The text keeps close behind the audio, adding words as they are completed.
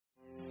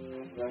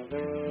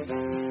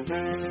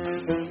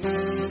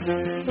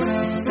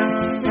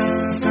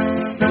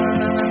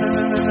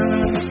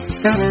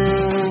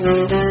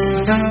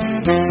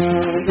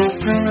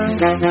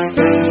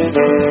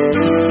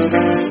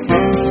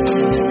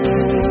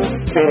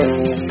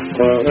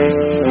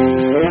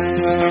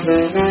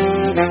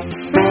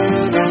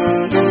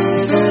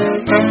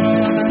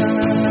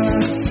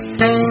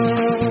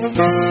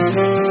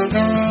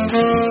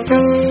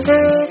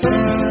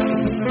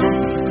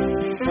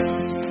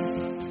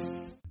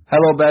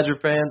Hello, Badger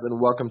fans,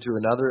 and welcome to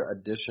another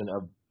edition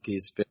of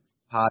Case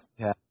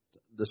Podcast.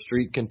 The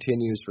streak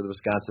continues for the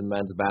Wisconsin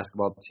men's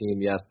basketball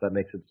team. Yes, that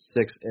makes it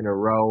 6 in a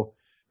row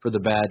for the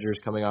Badgers,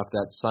 coming off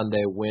that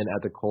Sunday win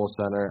at the Kohl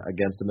Center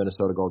against the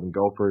Minnesota Golden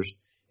Gophers.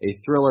 A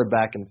thriller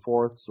back and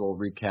forth, so we'll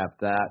recap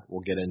that.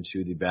 We'll get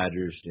into the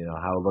Badgers,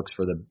 how it looks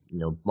for the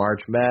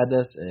March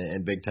Madness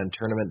and Big Ten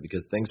tournament,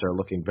 because things are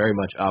looking very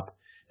much up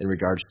in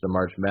regards to the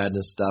March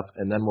Madness stuff.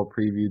 And then we'll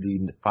preview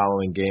the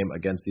following game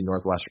against the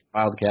Northwestern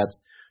Wildcats.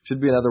 Should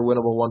be another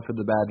winnable one for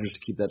the Badgers to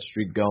keep that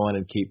streak going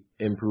and keep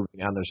improving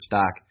on their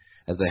stock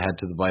as they head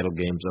to the vital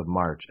games of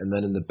March. And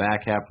then in the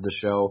back half of the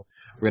show,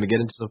 we're going to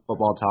get into some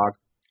football talk,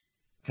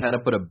 kind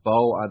of put a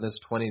bow on this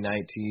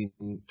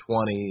 2019-20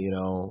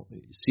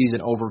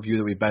 season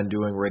overview that we've been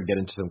doing. We're going to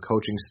get into some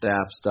coaching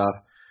staff stuff,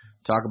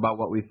 talk about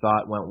what we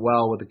thought went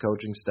well with the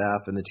coaching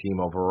staff and the team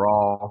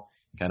overall,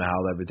 kind of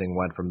how everything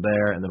went from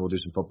there. And then we'll do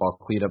some football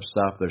cleanup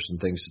stuff. There's some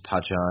things to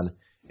touch on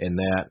in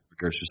that,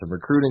 regards to some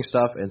recruiting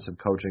stuff and some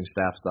coaching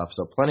staff stuff.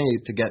 So plenty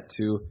to get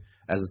to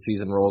as the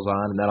season rolls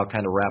on, and that'll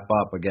kind of wrap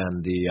up,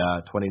 again,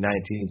 the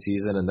 2019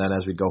 season. And then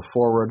as we go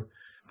forward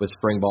with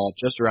spring ball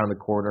just around the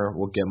corner,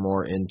 we'll get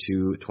more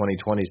into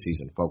 2020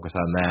 season, focus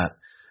on that.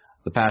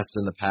 The past is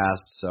in the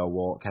past, so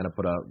we'll kind of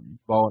put a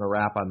bow and a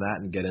wrap on that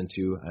and get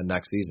into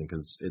next season,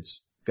 because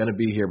it's going to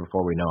be here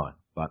before we know it.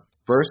 But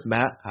first,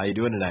 Matt, how you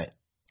doing tonight?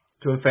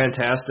 Doing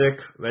fantastic.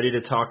 Ready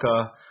to talk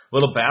a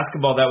little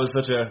basketball. That was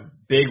such a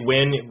big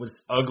win. It was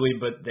ugly,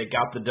 but they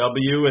got the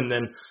W. And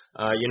then,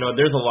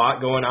 there's a lot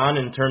going on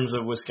in terms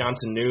of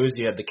Wisconsin news.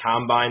 You had the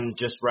Combine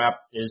just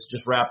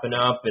wrapping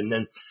up, and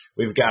then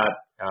we've got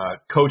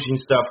coaching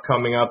stuff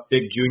coming up,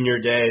 big junior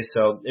day.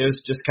 So it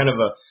was just kind of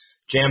a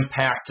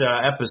jam-packed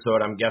episode,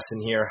 I'm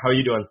guessing, here. How are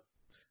you doing?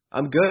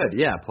 I'm good.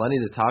 Yeah, plenty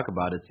to talk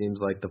about. It seems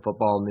like the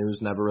football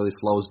news never really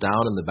slows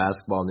down, and the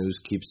basketball news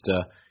keeps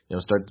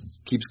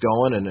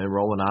going and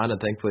rolling on, and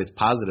thankfully it's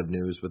positive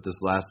news with this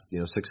last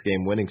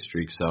 6-game winning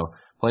streak. So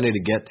plenty to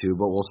get to,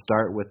 but we'll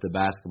start with the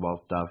basketball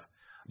stuff.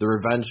 The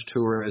revenge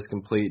tour is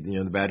complete.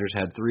 The Badgers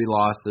had 3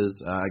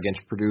 losses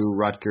against Purdue,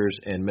 Rutgers,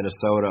 and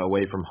Minnesota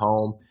away from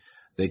home.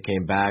 They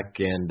came back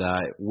and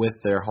with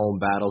their home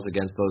battles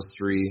against those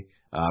 3,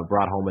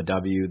 brought home a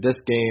W. This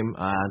game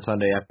on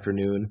Sunday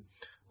afternoon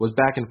was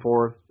back and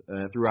forth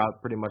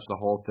throughout pretty much the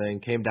whole thing.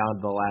 Came down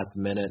to the last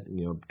minute.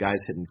 Guys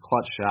hitting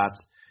clutch shots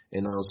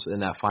in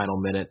that final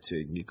minute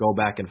to go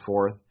back and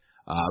forth.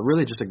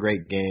 Really just a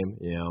great game.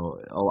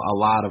 A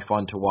lot of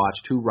fun to watch.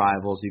 2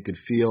 rivals. You could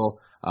feel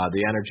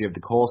the energy of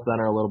the Kohl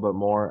Center a little bit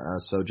more.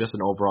 So just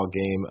an overall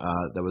game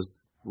that was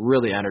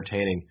really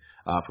entertaining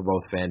for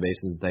both fan bases.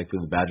 And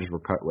thankfully the Badgers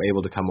were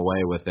able to come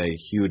away with a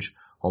huge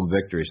home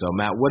victory. So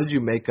Matt, what did you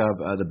make of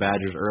the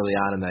Badgers early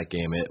on in that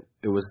game?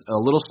 It was a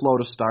little slow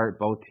to start.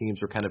 Both teams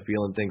were kind of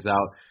feeling things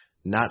out,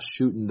 not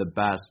shooting the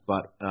best,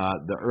 but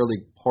the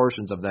early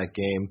portions of that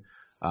game,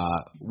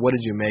 what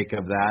did you make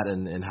of that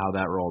and how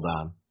that rolled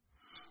on?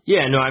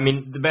 Yeah, no, I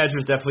mean, the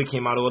Badgers definitely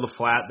came out a little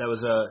flat. That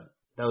was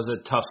a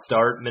tough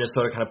start.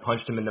 Minnesota kind of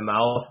punched them in the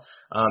mouth.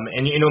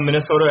 And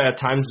Minnesota at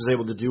times was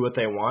able to do what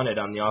they wanted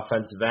on the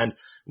offensive end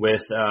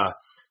with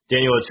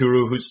Daniel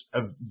Oturu, who's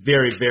a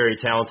very, very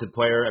talented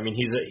player. I mean,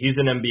 he's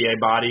an NBA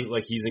body.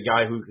 Like, he's a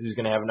guy who's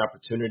going to have an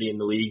opportunity in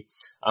the league.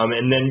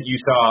 And then you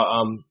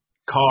saw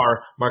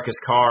Marcus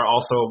Carr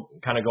also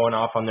kind of going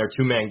off on their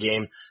 2-man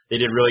game. They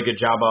did a really good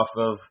job off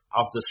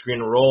the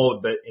screen and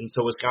roll, and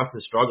so Wisconsin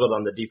struggled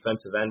on the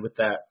defensive end with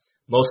that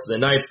most of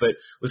the night. But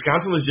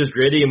Wisconsin was just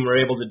gritty and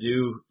were able to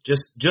do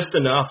just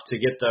enough to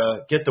get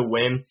the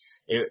win.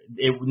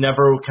 It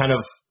never kind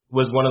of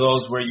was one of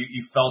those where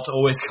you felt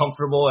always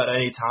comfortable at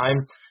any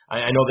time.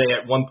 I know they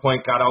at one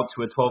point got out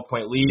to a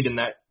 12-point lead, and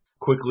that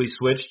quickly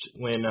switched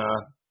when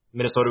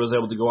Minnesota was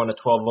able to go on a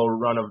 12-0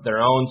 run of their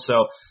own.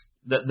 So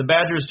the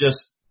Badgers just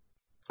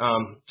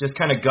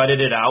kind of gutted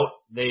it out.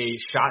 They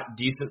shot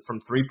decent from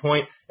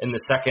 3-point in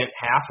the second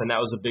half, and that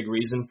was a big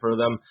reason for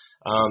them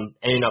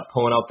ending up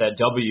pulling out that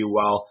W,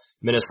 while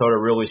Minnesota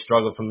really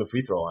struggled from the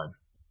free throw line.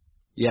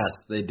 Yes,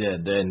 they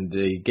did. And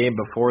the game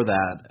before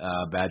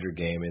that, Badger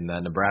game, in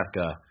the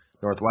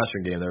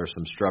Nebraska-Northwestern game, there were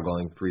some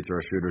struggling free throw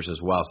shooters as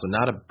well. So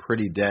not a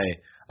pretty day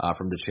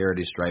from the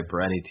charity stripe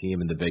for any team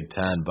in the Big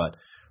Ten. But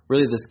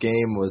really this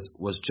game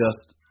was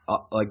just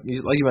like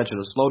you mentioned,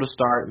 it was slow to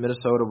start.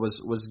 Minnesota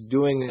was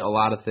doing a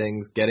lot of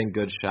things, getting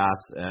good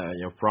shots,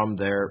 from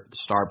their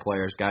star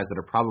players, guys that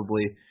are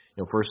probably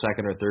first,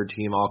 second, or third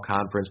team all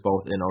conference,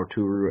 both in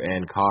Oturu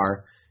and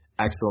Carr.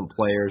 Excellent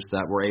players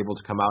that were able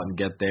to come out and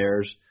get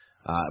theirs.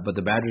 But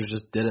the Badgers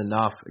just did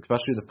enough,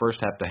 especially the first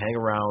half, to hang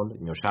around.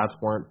 Shots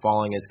weren't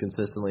falling as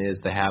consistently as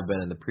they have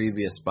been in the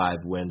previous 5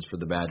 wins for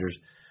the Badgers.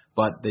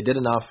 But they did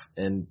enough,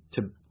 and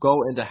to go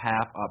into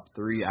half up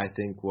 3, I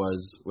think,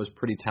 was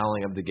pretty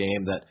telling of the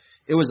game, that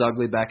it was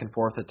ugly back and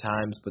forth at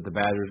times, but the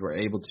Badgers were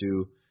able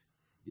to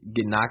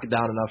knock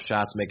down enough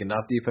shots, make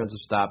enough defensive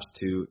stops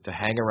to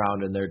hang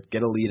around in there,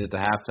 get a lead at the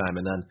halftime.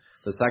 And then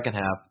the second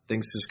half,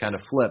 things just kind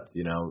of flipped.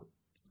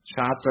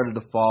 Shots started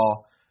to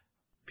fall.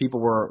 People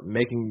were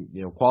making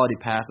quality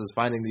passes,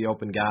 finding the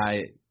open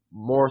guy,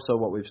 more so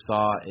what we've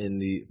saw in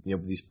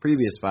these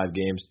previous 5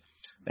 games.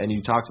 And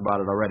you talked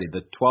about it already.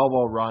 The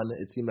 12-0 run,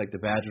 it seemed like the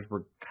Badgers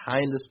were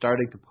kind of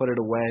starting to put it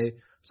away,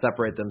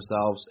 separate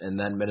themselves, and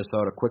then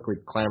Minnesota quickly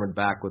clambered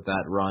back with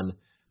that run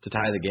to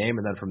tie the game.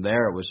 And then from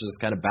there, it was just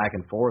kind of back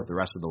and forth the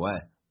rest of the way.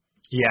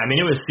 Yeah,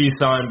 it was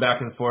seesawing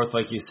back and forth,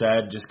 like you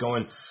said, just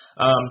going.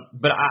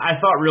 But I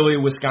thought really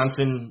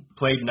Wisconsin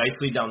played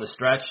nicely down the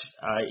stretch.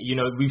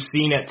 We've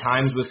seen at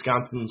times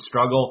Wisconsin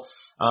struggle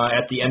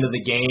at the end of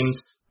the games.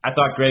 I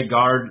thought Greg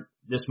Gard,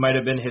 this might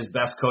have been his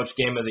best coach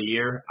game of the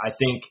year. I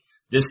think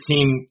this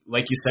team,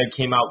 like you said,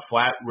 came out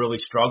flat, really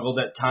struggled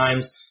at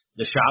times.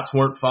 The shots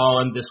weren't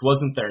falling. This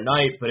wasn't their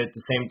night, but at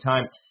the same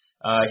time,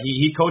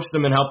 he coached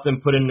them and helped them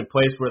put it into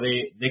place where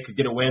they could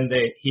get a win.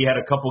 He had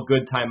a couple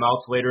good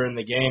timeouts later in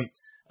the game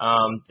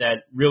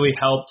that really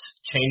helped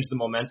change the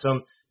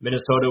momentum.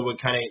 Minnesota would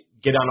kind of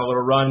get on a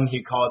little run.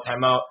 He'd call a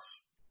timeout,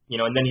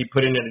 and then he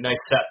put in a nice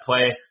set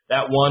play.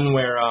 That one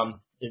where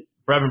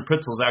Brevin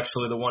Pritzel is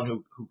actually the one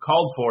who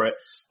called for it,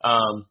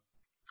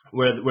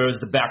 where it was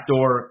the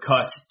backdoor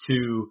cut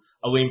to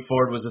Aleem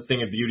Ford was a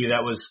thing of beauty.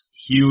 That was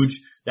huge.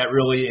 That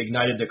really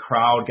ignited the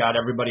crowd, got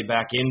everybody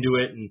back into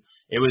it, and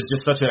it was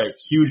just such a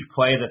huge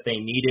play that they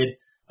needed.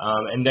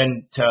 And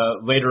then to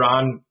later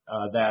on,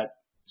 that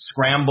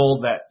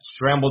scramble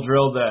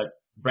drill that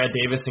Brad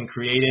Davison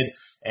created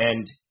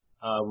and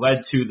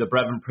led to the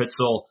Brevin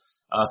Pritzel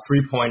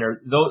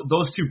three-pointer.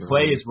 Those 2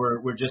 plays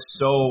were just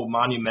so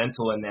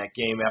monumental in that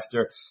game.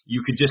 After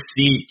you could just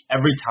see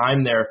every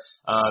time there,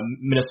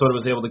 Minnesota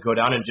was able to go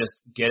down and just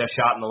get a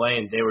shot in the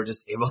lane. They were just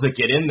able to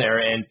get in there,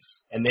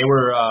 and they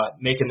were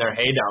making their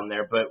hay down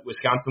there. But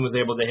Wisconsin was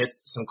able to hit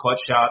some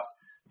clutch shots.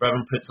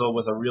 Brevin Pritzel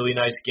with a really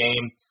nice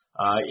game.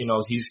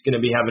 He's going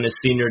to be having his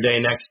senior day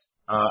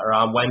or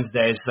on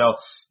Wednesday. So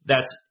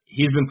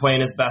he's been playing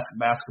his best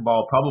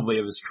basketball probably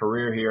of his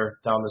career here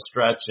down the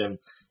stretch, and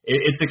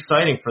it's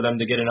exciting for them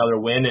to get another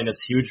win, and it's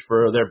huge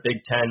for their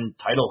Big Ten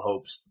title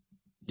hopes.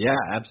 Yeah,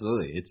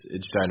 absolutely.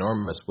 It's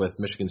ginormous with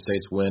Michigan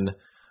State's win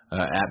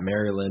at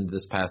Maryland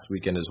this past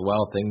weekend as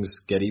well. Things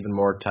get even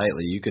more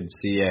tightly. You could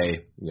see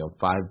a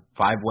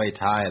five-way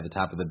tie at the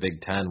top of the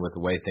Big Ten with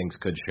the way things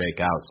could shake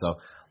out. So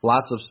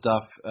lots of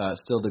stuff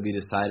still to be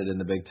decided in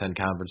the Big Ten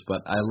Conference,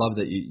 but I love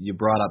that you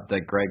brought up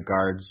that Greg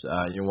Gard's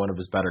one of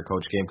his better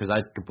coach game, because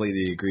I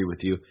completely agree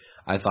with you.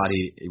 I thought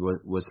he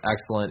was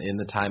excellent in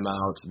the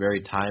timeouts,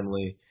 very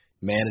timely,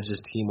 managed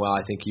his team well.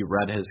 I think he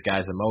read his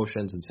guys'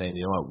 emotions and saying,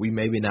 we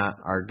maybe not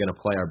are going to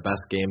play our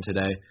best game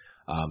today,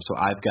 so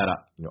I've got to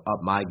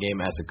up my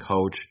game as a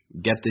coach,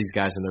 get these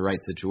guys in the right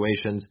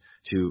situations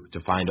to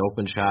find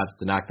open shots,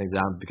 to knock things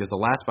down, because the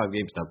last 5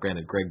 games, now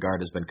granted, Greg Gard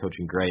has been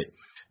coaching great,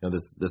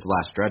 this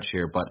last stretch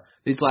here, but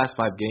these last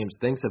 5 games,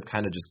 things have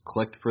kind of just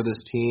clicked for this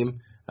team.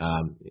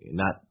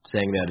 Not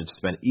saying that it's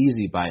been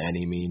easy by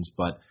any means,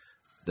 but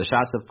the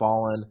shots have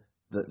fallen.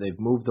 They've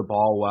moved the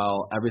ball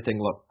well. Everything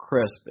looked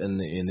crisp in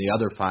the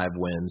other 5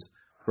 wins.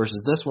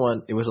 Versus this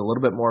one, it was a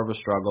little bit more of a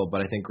struggle,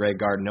 but I think Greg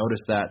Gard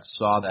noticed that,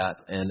 saw that,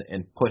 and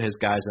put his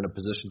guys in a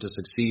position to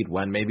succeed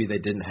when maybe they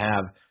didn't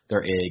have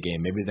their A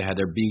game, maybe they had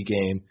their B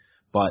game,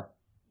 but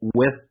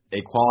with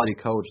a quality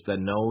coach that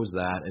knows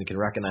that and can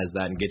recognize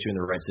that and get you in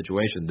the right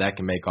situation, that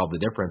can make all the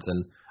difference.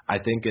 And I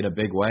think in a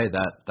big way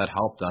that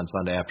helped on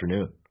Sunday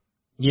afternoon.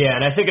 Yeah,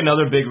 and I think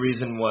another big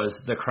reason was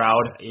the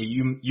crowd.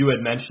 You had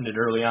mentioned it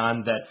early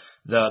on that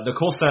the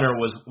Kohl Center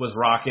was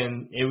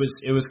rocking. It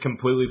was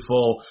completely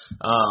full.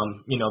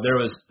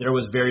 There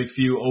was very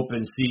few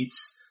open seats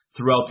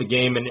throughout the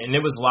game, and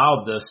it was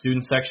loud. The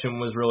student section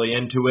was really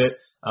into it.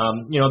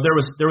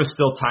 There was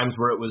still times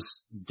where it was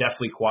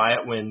definitely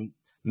quiet when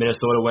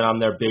Minnesota went on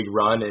their big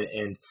run,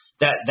 and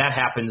that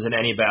happens in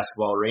any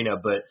basketball arena,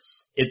 but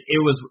it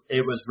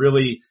was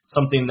really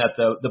something that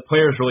the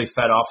players really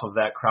fed off of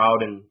that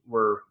crowd and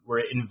were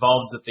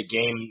involved with the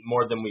game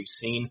more than we've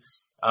seen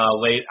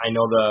late. I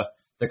know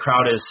the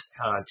crowd is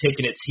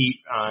taking its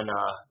heat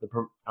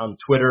on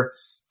Twitter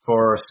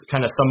for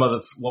kind of some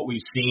of what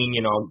we've seen,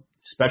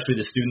 especially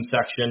the student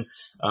section.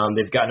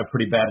 They've gotten a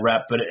pretty bad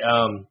rep, but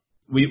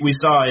we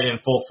saw it in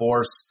full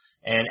force.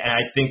 And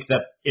I think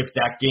that if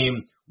that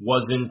game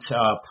wasn't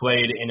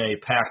played in a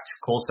packed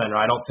Kohl Center,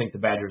 I don't think the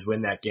Badgers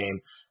win that game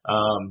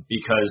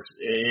because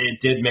it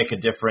did make a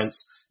difference.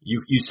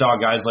 You saw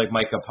guys like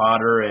Micah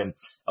Potter and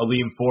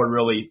Aleem Ford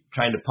really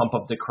trying to pump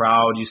up the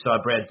crowd. You saw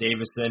Brad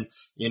Davison,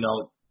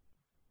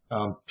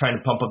 trying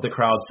to pump up the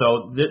crowd.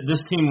 So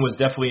this team was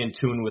definitely in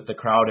tune with the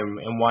crowd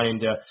and wanting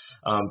to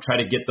try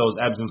to get those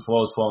ebbs and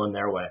flows flowing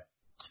their way.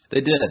 They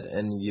did,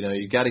 and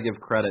you got to give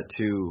credit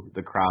to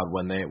the crowd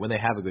when they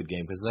have a good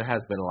game, because there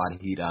has been a lot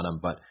of heat on them,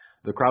 but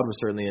the crowd was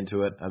certainly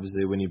into it.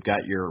 Obviously, when you've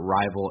got your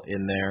rival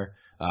in there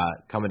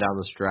coming down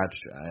the stretch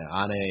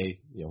on a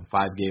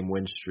 5-game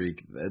win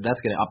streak,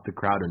 that's going to up the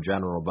crowd in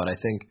general. But I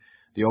think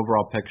the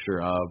overall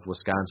picture of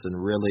Wisconsin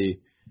really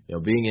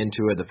being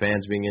into it, the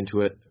fans being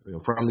into it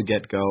from the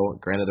get-go.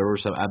 Granted, there were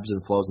some ebbs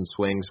and flows and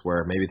swings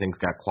where maybe things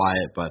got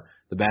quiet, but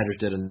the Badgers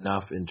did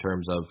enough in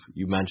terms of,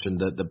 you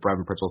mentioned the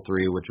Brevin Pritzel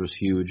 3, which was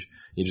huge.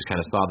 You just kind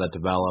of saw that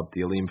develop.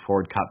 The Aleem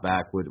Ford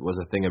cutback was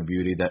a thing of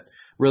beauty that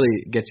really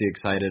gets you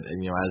excited.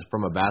 And, as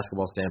from a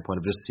basketball standpoint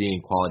of just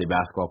seeing quality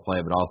basketball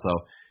play, but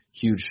also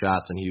huge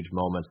shots and huge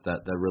moments that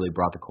really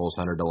brought the Kohl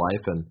Center to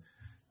life. And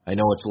I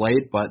know it's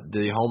late, but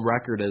the home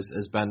record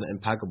has been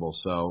impeccable.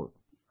 So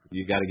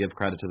you got to give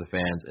credit to the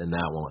fans in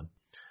that one.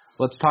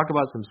 Let's talk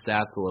about some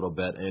stats a little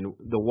bit. And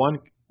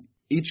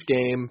each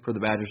game for the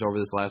Badgers over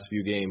this last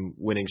few game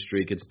winning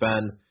streak, it's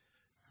been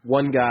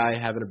one guy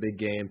having a big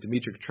game.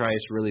 Demetric Trice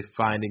really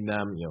finding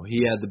them.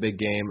 He had the big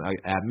game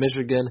at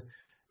Michigan.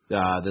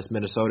 This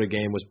Minnesota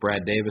game was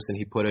Brad Davis, and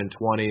he put in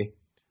 20.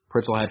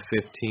 Pritzel had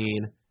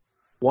 15.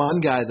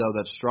 One guy, though,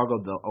 that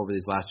struggled over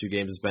these last few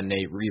games has been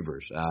Nate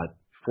Reuvers.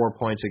 4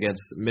 points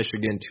against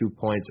Michigan, 2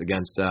 points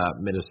against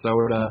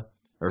Minnesota.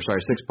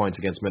 6 points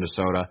against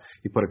Minnesota.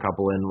 He put a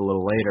couple in a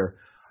little later.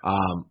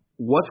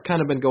 What's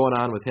kind of been going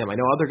on with him? I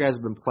know other guys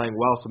have been playing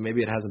well, so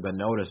maybe it hasn't been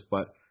noticed,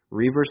 but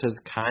Reuvers has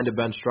kind of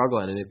been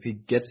struggling, and if he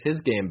gets his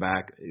game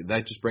back,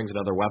 that just brings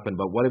another weapon.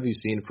 But what have you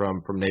seen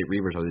from Nate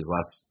Reuvers over these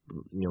last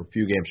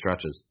few game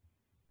stretches?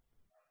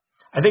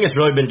 I think it's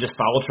really been just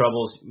foul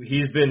troubles.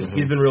 He's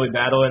been really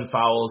battling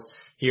fouls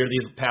here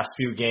these past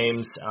few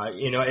games.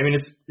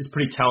 It's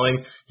pretty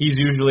telling. He's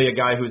usually a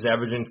guy who's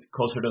averaging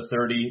closer to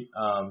 30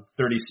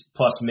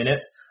 plus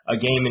minutes a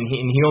game, and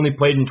he only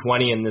played in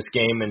 20 in this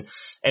game.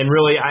 And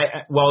really,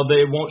 while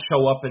they won't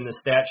show up in the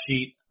stat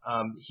sheet,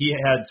 he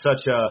had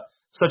such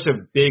a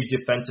big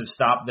defensive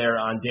stop there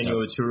on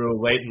Daniel Oturu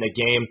late in the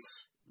game.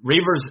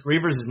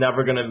 Reuvers is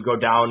never going to go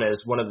down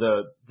as one of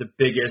the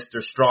biggest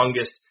or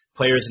strongest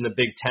players in the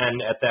Big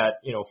Ten at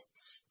that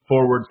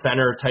forward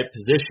center type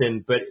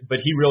position, but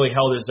he really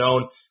held his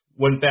own,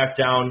 went back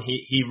down.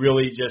 He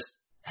really just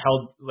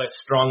held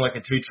strong like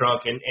a tree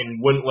trunk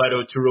and wouldn't let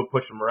Oturu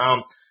push him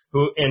around.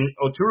 And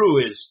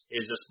Oturu is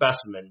a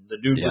specimen. The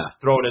dude was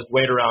throwing his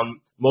weight around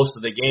most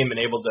of the game and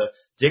able to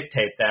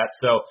dictate that.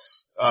 So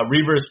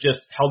Reuvers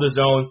just held his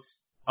own,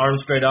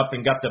 arms straight up,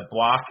 and got the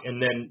block,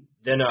 and then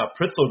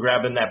Pritzel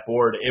grabbing that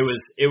board. It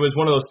was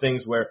one of those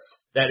things where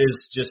that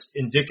is just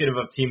indicative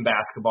of team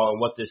basketball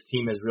and what this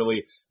team has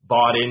really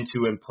bought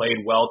into and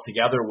played well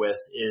together with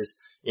is,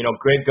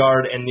 Greg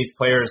Gard and these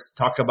players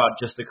talk about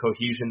just the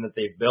cohesion that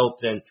they've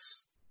built. And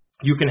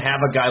you can have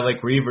a guy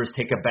like Reuvers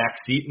take a back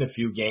seat in a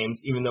few games,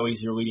 even though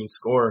he's your leading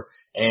scorer,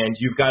 and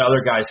you've got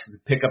other guys who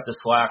pick up the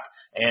slack.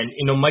 And,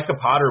 Micah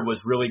Potter was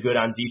really good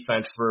on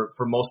defense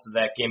for most of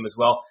that game as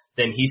well.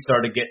 Then he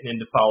started getting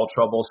into foul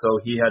trouble, so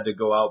he had to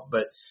go out.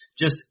 But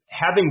just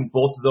having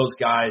both of those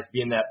guys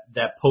be in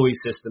that pulley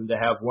system, to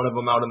have one of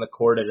them out on the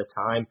court at a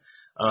time,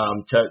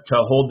 to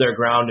hold their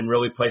ground and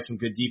really play some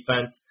good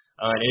defense.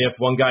 And if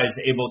one guy is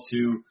able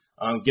to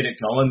get it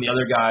going, the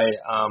other guy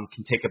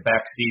can take a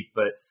back seat.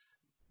 But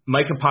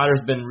Micah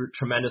Potter's been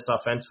tremendous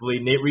offensively.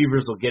 Nate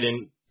Reuvers will get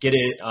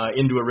it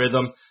into a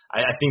rhythm.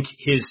 I think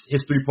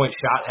his 3-point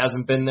shot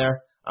hasn't been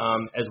there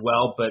as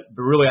well, but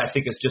really I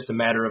think it's just a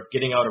matter of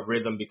getting out of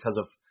rhythm because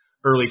of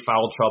early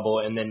foul trouble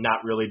and then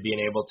not really being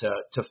able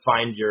to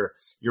find your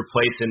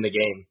place in the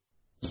game.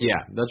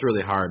 Yeah, that's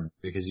really hard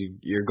because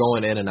you're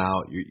going in and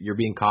out. You're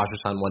being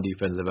cautious on one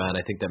defensive end.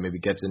 I think that maybe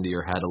gets into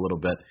your head a little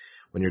bit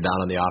when you're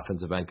down on the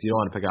offensive end because you don't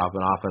want to pick up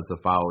an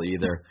offensive foul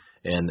either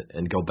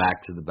and go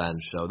back to the bench.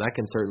 So that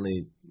can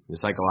certainly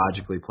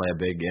psychologically play a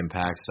big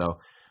impact. So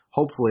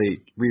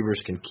hopefully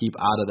Reuvers can keep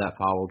out of that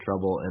foul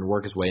trouble and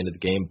work his way into the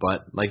game.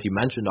 But like you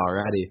mentioned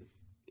already,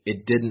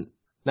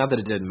 not that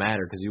it didn't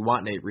matter because you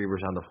want Nate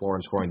Reuvers on the floor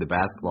and scoring the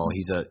basketball.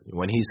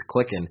 When he's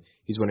clicking,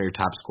 he's one of your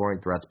top scoring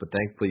threats. But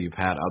thankfully you've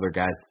had other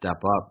guys step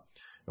up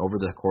over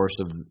the course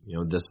of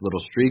this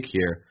little streak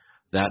here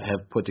that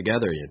have put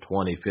together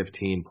 20,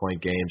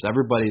 15-point games.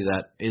 Everybody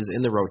that is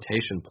in the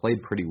rotation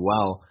played pretty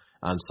well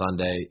on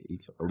Sunday.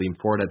 Aleem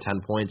Ford had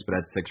 10 points but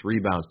had 6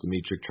 rebounds.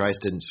 Demetric Trice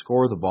didn't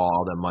score the ball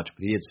all that much,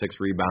 but he had 6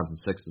 rebounds and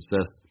 6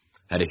 assists,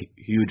 had a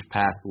huge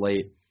pass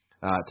late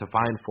to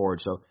find Ford.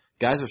 So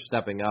guys are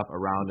stepping up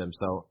around him.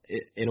 So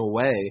in a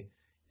way,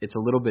 it's a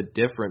little bit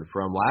different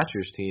from last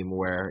year's team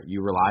where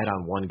you relied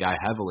on one guy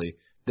heavily.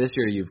 This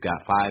year you've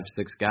got 5,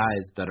 6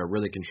 guys that are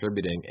really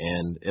contributing,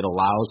 and it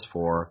allows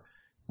for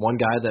one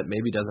guy that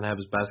maybe doesn't have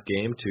his best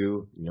game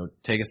to,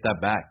 take a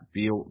step back,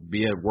 be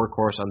a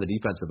workhorse on the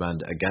defensive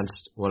end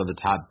against one of the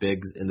top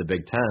bigs in the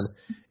Big Ten,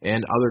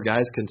 and other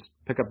guys can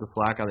pick up the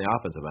slack on the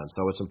offensive end.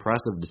 So it's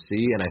impressive to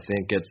see, and I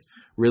think it's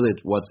really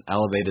what's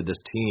elevated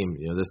this team,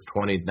 this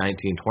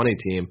 2019-20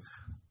 team,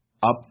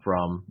 up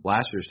from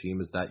last year's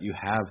team is that you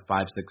have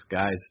 5, 6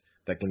 guys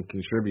that can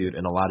contribute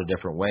in a lot of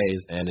different ways,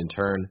 and in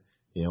turn,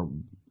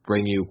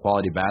 bring you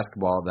quality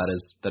basketball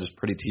that is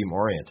pretty team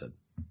oriented.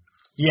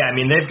 Yeah, I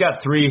mean they've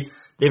got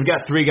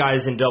three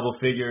guys in double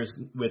figures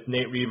with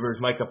Nate Reavers,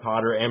 Micah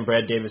Potter, and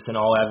Brad Davison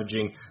all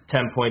averaging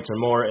 10 points or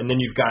more, and then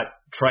you've got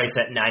Trice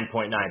at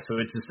 9.9. So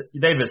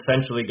they've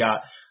essentially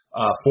got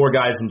four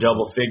guys in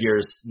double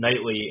figures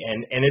nightly,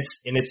 and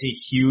it's a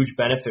huge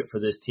benefit for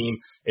this team.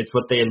 It's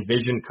what they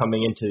envisioned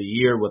coming into the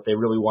year, what they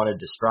really wanted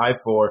to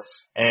strive for,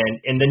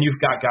 and then you've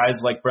got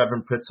guys like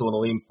Brevin Pritzel and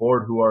Aleem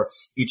Ford who are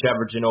each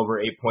averaging over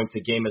 8 points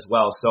a game as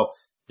well. So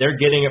they're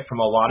getting it from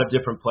a lot of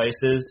different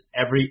places.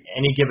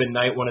 Any given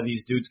night, one of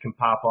these dudes can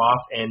pop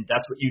off, and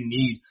that's what you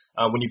need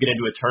when you get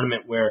into a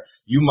tournament where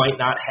you might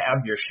not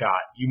have your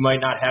shot. You might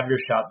not have your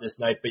shot this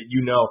night, but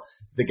you know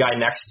the guy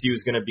next to you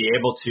is going to be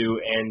able to,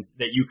 and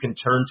that you can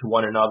turn to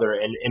one another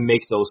and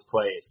make those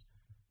plays.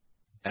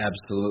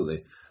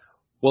 Absolutely.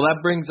 Well,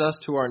 that brings us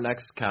to our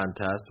next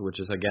contest, which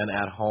is again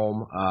at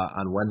home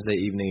on Wednesday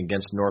evening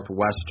against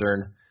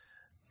Northwestern.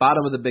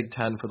 Bottom of the Big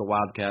Ten for the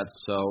Wildcats,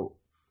 so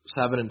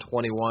 7-21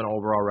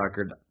 overall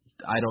record.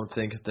 I don't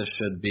think this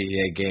should be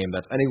a game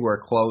that's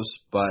anywhere close,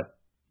 but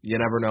you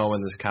never know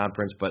in this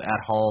conference. But at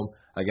home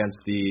against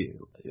the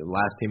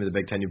last team of the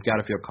Big Ten, you've got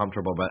to feel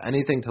comfortable. But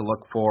anything to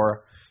look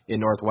for in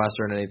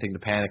Northwestern, anything to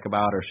panic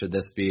about, or should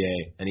this be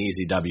an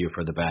easy W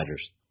for the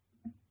Badgers?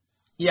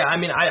 Yeah, I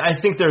mean,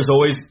 I think there's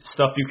always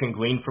stuff you can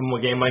glean from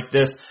a game like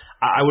this.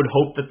 I would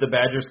hope that the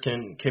Badgers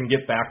can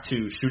get back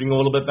to shooting a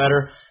little bit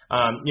better.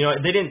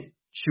 They didn't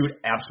shoot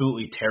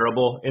absolutely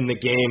terrible in the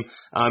game.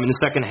 In the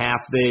second half,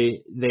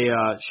 they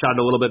shot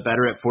a little bit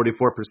better at 44%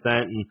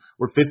 and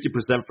were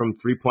 50% from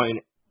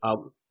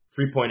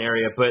three-point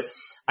area. But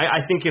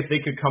I think if they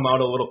could come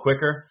out a little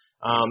quicker,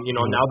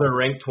 now they're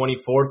ranked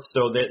 24th,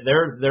 so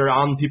they're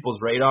on people's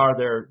radar.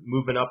 They're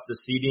moving up the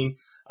seeding.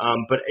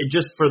 But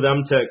just for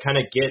them to kind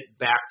of get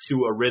back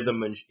to a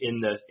rhythm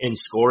in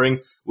scoring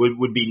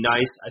would be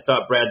nice. I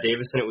thought Brad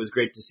Davison, it was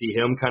great to see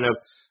him kind of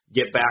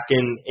get back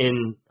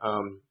in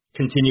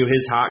continue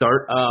his hot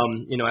start,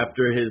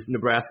 after his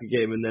Nebraska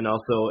game and then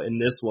also in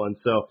this one.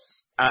 So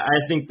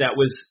I think that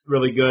was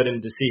really good,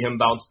 and to see him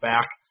bounce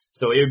back.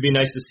 So it would be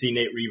nice to see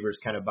Nate Reavers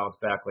kind of bounce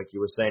back, like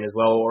you were saying as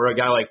well, or a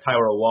guy like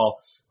Tyler Wall,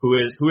 who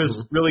has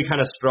really kind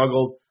of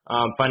struggled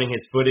finding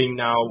his footing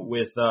now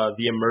with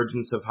the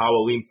emergence of how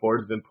Aleem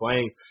Ford's been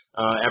playing,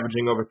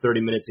 averaging over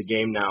 30 minutes a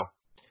game now.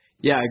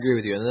 Yeah, I agree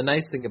with you. And the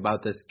nice thing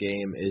about this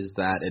game is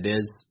that it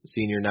is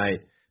senior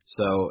night,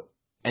 so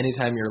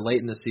anytime you're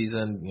late in the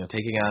season,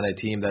 taking on a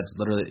team that's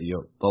literally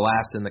the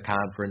last in the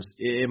conference,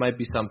 it might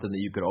be something that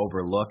you could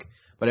overlook.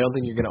 But I don't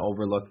think you're going to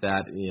overlook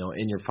that,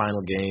 in your final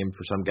game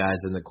for some guys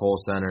in the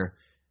Kohl Center,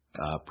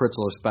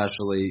 Pritzel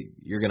especially. I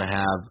think you're going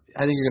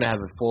to have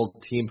a full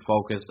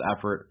team-focused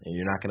effort, and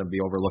you're not going to be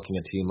overlooking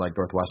a team like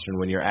Northwestern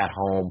when you're at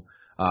home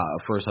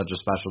for such a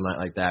special night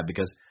like that.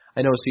 Because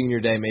I know senior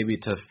day maybe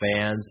to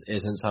fans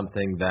isn't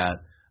something that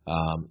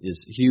is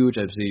huge.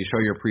 Obviously, you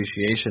show your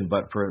appreciation,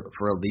 but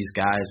for these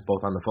guys,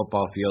 both on the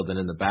football field and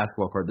in the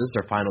basketball court, this is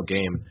their final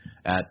game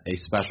at a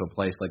special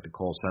place like the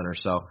Kohl Center.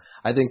 So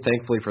I think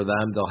thankfully for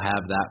them, they'll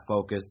have that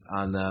focus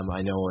on them.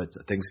 I know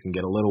things can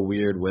get a little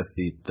weird with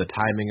the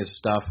timing of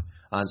stuff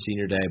on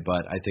senior day,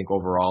 but I think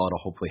overall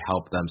it'll hopefully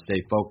help them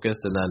stay focused.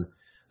 And then,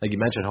 like you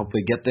mentioned,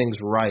 hopefully get things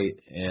right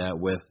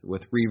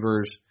with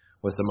Reavers,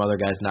 with some other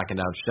guys knocking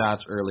down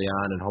shots early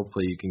on, and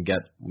hopefully you can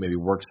maybe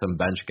work some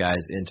bench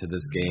guys into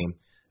this game.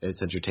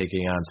 Since you're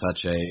taking on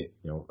such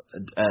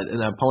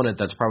an opponent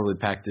that's probably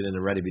packed it in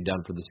and ready to be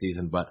done for the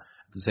season, but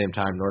at the same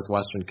time,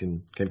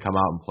 Northwestern can come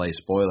out and play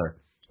spoiler,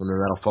 and then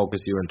that'll focus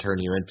you and turn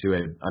you into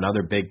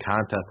another big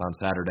contest on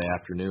Saturday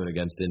afternoon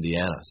against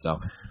Indiana. So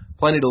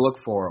plenty to look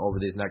for over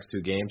these next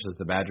two games as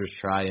the Badgers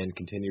try and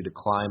continue to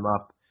climb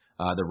up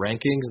the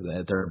rankings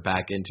that they're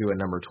back into at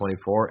number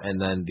 24, and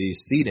then the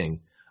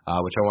seeding,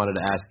 which I wanted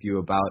to ask you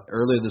about.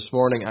 Earlier this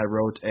morning, I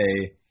wrote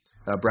a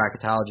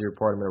bracketology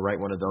report. I'm going to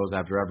write one of those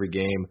after every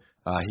game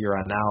here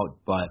on out.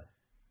 But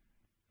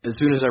as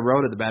soon as I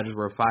wrote it, the Badgers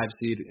were a 5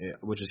 seed,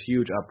 which is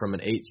huge, up from an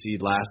 8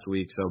 seed last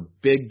week. So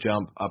big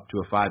jump up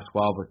to a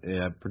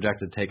 5-12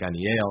 projected take on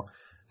Yale.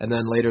 And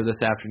then later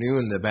this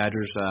afternoon, the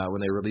Badgers,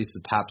 when they released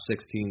the top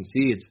 16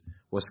 seeds,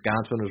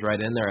 Wisconsin was right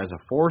in there as a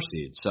 4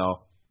 seed.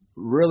 So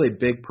really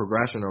big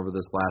progression over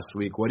this last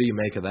week. What do you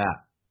make of that?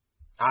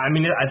 I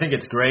mean, I think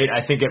it's great.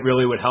 I think it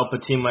really would help a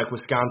team like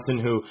Wisconsin,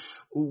 who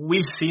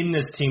we've seen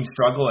this team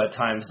struggle at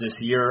times this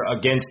year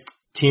against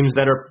teams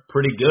that are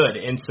pretty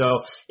good. And so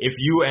if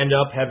you end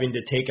up having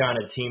to take on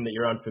a team that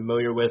you're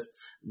unfamiliar with,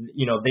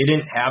 they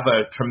didn't have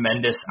a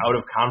tremendous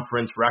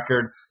out-of-conference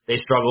record. They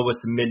struggle with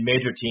some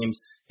mid-major teams.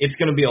 It's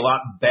going to be a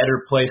lot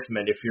better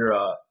placement if you're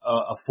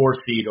a 4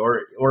 seed or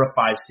a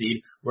 5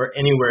 seed. We're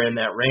anywhere in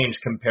that range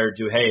compared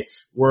to, hey,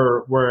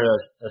 we're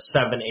a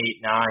 7, 8,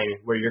 9,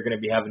 where you're going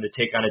to be having to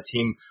take on a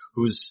team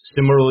who's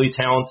similarly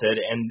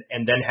talented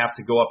and then have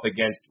to go up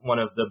against one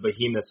of the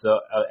behemoths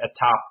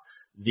atop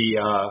the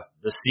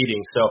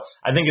seeding. So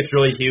I think it's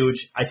really huge.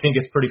 I think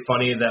it's pretty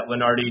funny that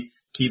Lenardi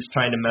keeps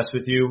trying to mess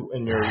with you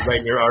and you're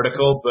writing your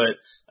article, but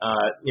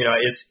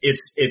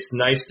it's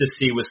nice to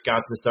see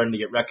Wisconsin starting to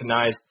get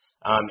recognized.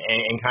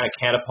 and kind of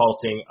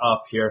catapulting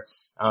up here.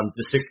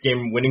 The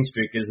 6-game winning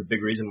streak is a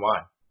big reason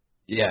why.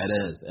 Yeah,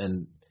 it is.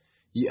 And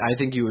I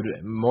think you would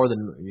more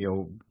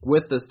than,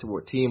 with this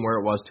team where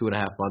it was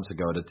 2.5 months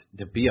ago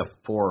to be a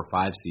 4 or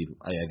 5 seed,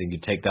 I think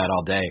you'd take that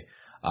all day.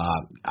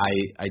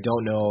 I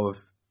don't know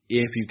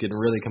if you can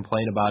really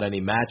complain about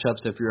any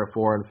matchups if you're a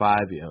 4 and 5.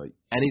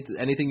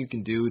 Anything you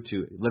can do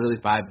to literally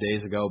 5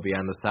 days ago be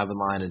on the 7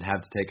 line and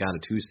have to take on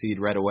a 2 seed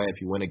right away if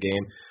you win a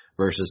game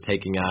versus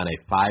taking on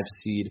a 5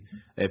 seed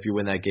if you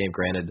win that game.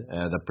 Granted,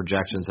 the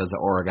projection says the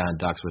Oregon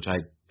Ducks, which I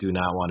do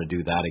not want to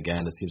do that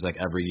again. It seems like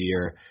every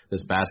year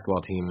this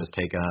basketball team is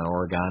taking on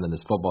Oregon, and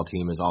this football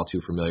team is all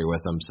too familiar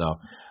with them. So,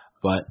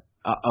 but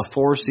a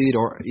 4 seed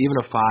or even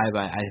a 5,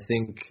 I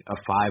think a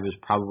 5 is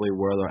probably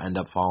where they'll end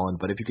up falling.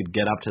 But if you could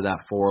get up to that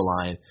 4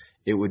 line,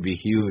 it would be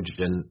huge.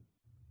 And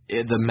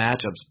the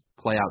matchups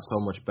play out so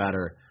much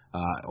better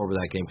over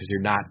that game because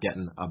you're not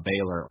getting a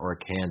Baylor or a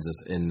Kansas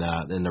in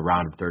the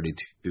round of 32.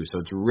 So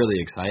it's really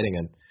exciting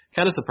and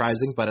kind of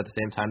surprising, but at the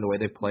same time, the way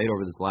they've played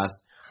over this last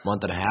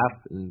month and a half,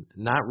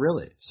 not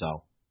really.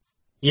 So.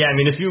 Yeah, I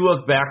mean, if you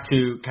look back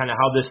to kind of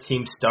how this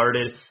team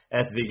started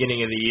at the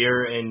beginning of the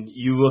year and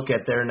you look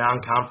at their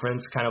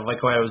non-conference, kind of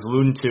like what I was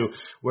alluding to,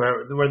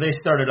 where they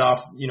started off,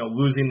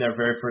 losing their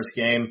very first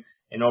game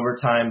in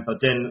overtime,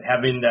 but then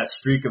having that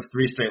streak of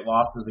 3 straight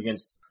losses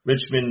against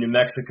Richmond, New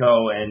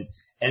Mexico, and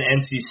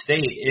NC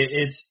State,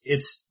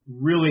 it's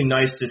really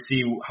nice to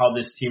see how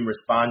this team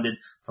responded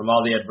from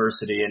all the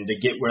adversity and to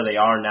get where they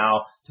are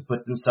now to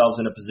put themselves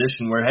in a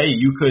position where, hey,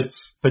 you could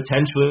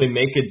potentially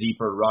make a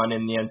deeper run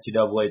in the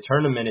NCAA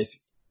tournament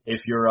if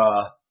you're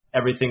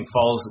everything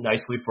falls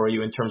nicely for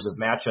you in terms of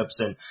matchups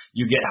and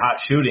you get hot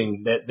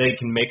shooting, that they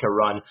can make a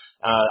run.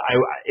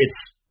 It's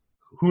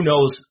who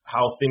knows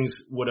how things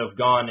would have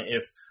gone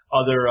if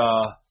other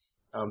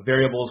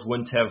variables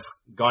wouldn't have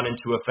gone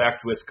into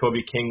effect with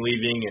Kobe King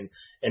leaving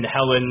and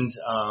Helland,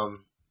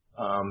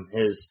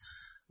 his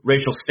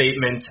racial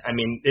statement. I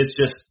mean, it's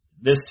just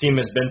this team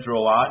has been through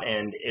a lot,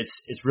 and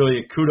it's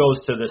really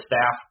kudos to the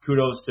staff,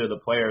 kudos to the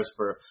players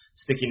for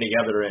sticking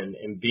together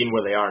and being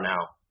where they are now.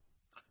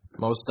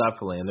 Most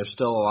definitely, and there's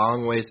still a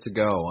long ways to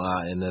go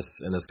in this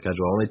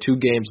schedule. Only 2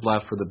 games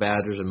left for the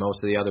Badgers and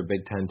most of the other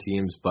Big Ten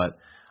teams, but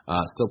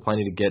still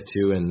plenty to get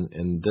to,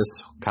 and this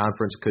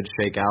conference could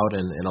shake out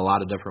in a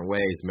lot of different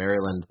ways.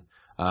 Maryland,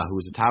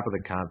 who's the top of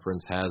the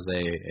conference, has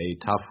a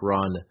tough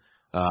run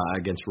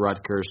against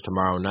Rutgers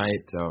tomorrow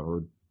night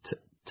or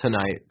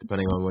tonight,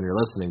 depending on when you're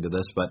listening to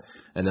this.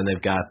 And then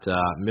they've got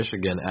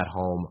Michigan at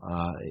home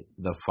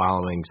the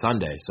following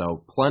Sunday.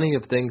 So plenty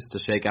of things to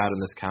shake out in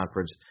this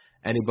conference.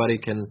 Anybody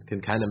can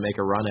kind of make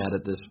a run at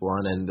it this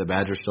one, and the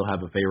Badgers still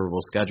have a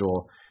favorable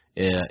schedule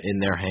in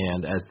their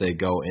hand as they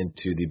go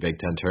into the Big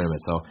Ten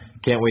tournament. So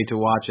can't wait to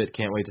watch it.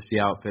 Can't wait to see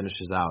how it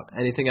finishes out.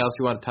 Anything else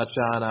you want to touch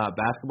on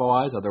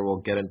basketball-wise? Other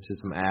we'll get into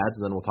some ads,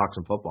 and then we'll talk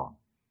some football.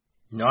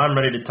 No, I'm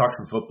ready to talk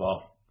some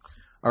football.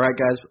 All right,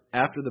 guys.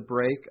 After the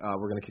break,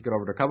 we're going to kick it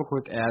over to a couple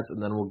quick ads,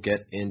 and then we'll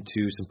get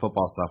into some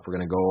football stuff. We're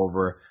going to go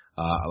over,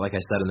 like I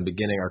said in the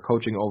beginning, our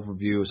coaching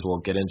overview. So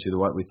we'll get into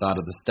what we thought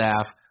of the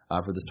staff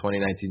for this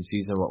 2019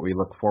 season, what we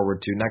look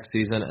forward to next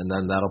season, and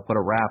then that'll put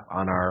a wrap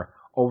on our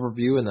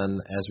overview. And then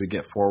as we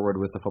get forward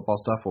with the football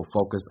stuff, we'll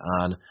focus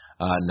on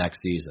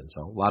next season.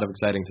 So a lot of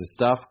exciting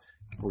stuff.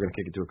 We're going to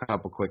kick it to a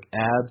couple quick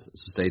ads,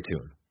 so stay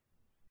tuned.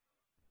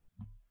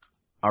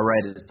 All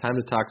right, it's time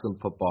to talk some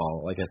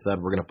football. Like I said,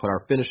 we're going to put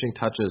our finishing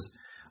touches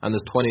on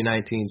this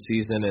 2019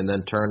 season and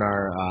then turn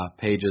our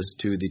pages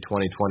to the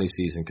 2020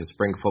 season because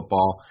spring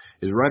football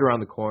is right around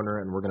the corner,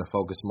 and we're going to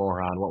focus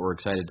more on what we're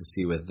excited to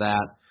see with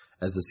that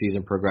as the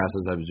season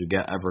progresses, as we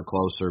get ever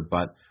closer.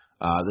 But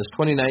this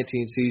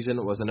 2019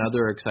 season was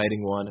another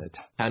exciting one,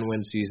 a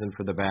 10-win season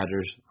for the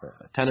Badgers,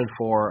 10-4.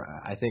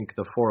 I think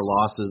the 4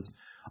 losses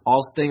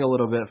all sting a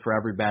little bit for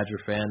every Badger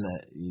fan.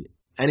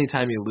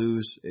 Anytime you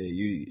lose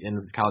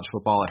in college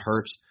football, it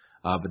hurts.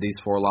 But these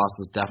 4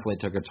 losses definitely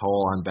took a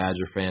toll on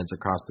Badger fans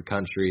across the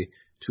country,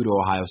 2 to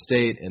Ohio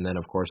State, and then,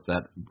 of course,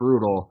 that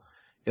brutal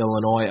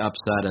Illinois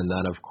upset, and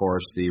then, of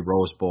course, the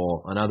Rose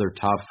Bowl, another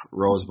tough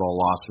Rose Bowl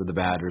loss for the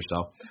Badgers.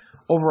 So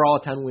overall,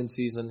 a 10-win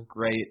season,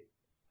 great.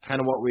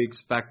 Kind of what we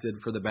expected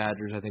for the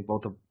Badgers. I think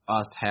both of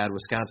us had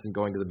Wisconsin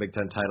going to the Big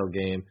Ten title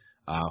game,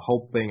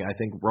 hoping. I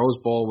think Rose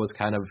Bowl was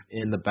kind of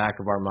in the back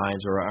of our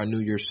minds, or our New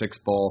Year's Six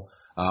Bowl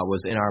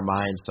was in our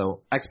minds.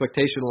 So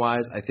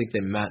expectation-wise, I think they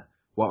met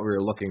what we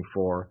were looking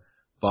for,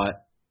 but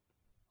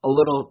a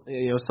little,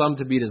 some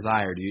to be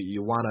desired.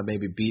 You want to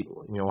maybe beat,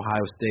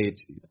 Ohio State.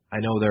 I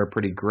know they're a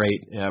pretty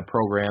great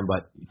program,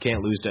 but you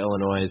can't lose to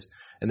Illinois.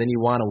 And then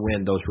you want to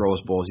win those Rose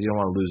Bowls. You don't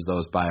want to lose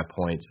those by a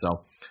point.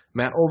 So,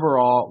 Matt,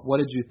 overall, what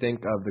did you think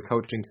of the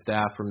coaching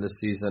staff from this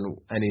season?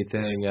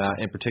 Anything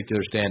in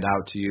particular stand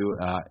out to you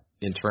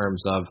in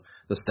terms of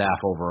the staff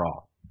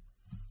overall?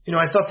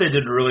 I thought they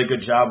did a really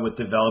good job with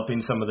developing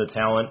some of the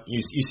talent.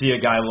 You see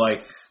a guy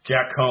like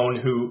Jack Cohn,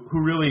 who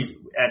really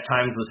at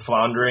times was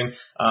floundering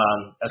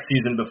a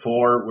season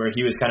before, where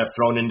he was kind of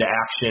thrown into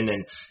action,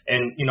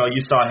 and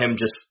you saw him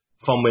just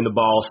fumbling the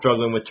ball,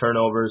 struggling with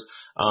turnovers,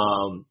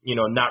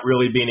 not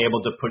really being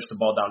able to push the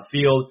ball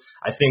downfield.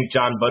 I think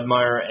John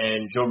Budmeyer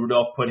and Joe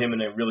Rudolph put him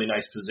in a really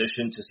nice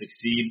position to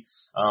succeed,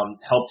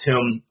 helped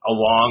him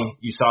along.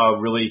 You saw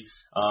really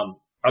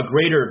a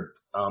greater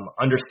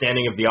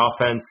understanding of the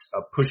offense,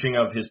 a pushing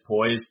of his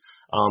poise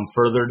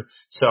furthered.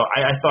 So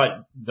I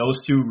thought those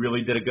two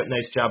really did a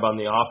nice job on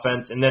the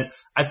offense. And then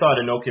I thought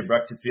Enoke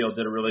Brecktefield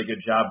did a really good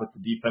job with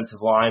the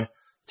defensive line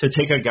to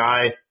take a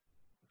guy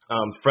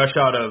fresh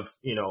out of,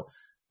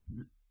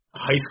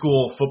 high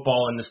school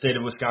football in the state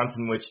of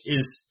Wisconsin, which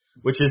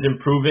is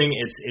improving.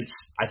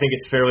 I think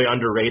it's fairly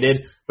underrated,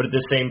 but at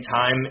the same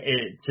time,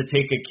 to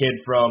take a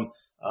kid from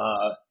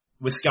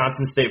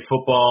Wisconsin State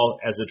football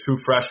as a true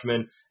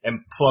freshman and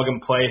plug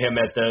and play him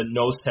at the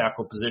nose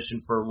tackle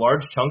position for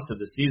large chunks of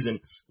the season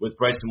with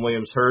Bryson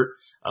Williams hurt,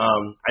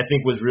 I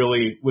think was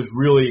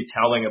really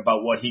telling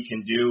about what he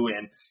can do.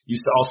 And you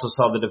also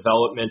saw the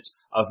development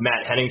of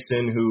Matt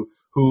Henningsen,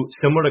 who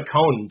similar to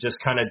Cone, just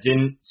kind of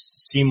didn't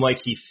seem like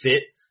he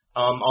fit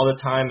all the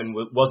time and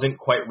wasn't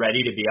quite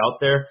ready to be out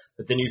there.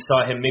 But then you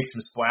saw him make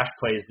some splash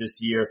plays this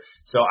year.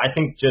 So I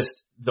think just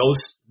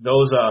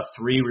those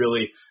three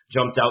really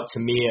jumped out to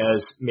me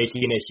as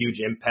making a huge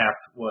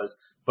impact was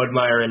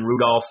Budmeyer and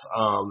Rudolph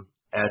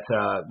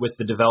with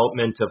the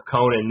development of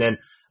Cone, and then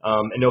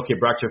Enoke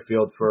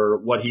Brecktefield for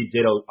what he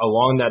did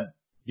along that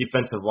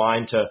defensive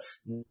line to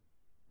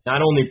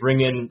not only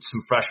bring in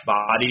some fresh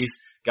bodies,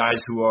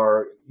 guys who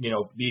are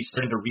be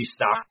starting to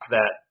restock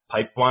that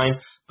pipeline,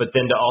 but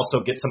then to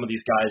also get some of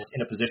these guys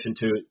in a position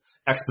to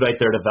expedite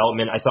their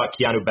development. I thought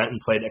Keanu Benton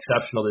played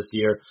exceptional this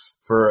year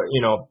for,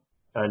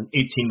 an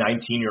 18,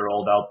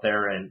 19-year-old out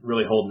there and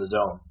really holding his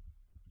own.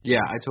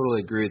 Yeah, I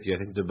totally agree with you. I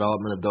think the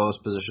development of those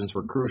positions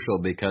were crucial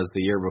because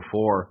the year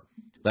before,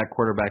 that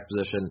quarterback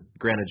position,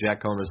 granted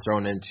Jack Cone was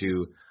thrown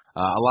into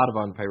a lot of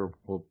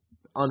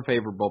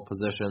unfavorable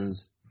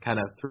positions, kind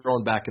of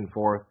thrown back and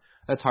forth.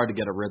 That's hard to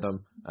get a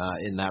rhythm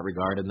in that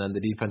regard. And then the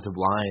defensive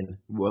line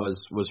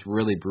was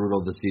really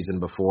brutal the season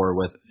before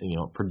with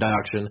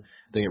production.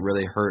 I think it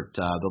really hurt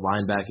the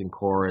linebacking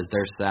core as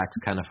their sacks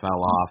kind of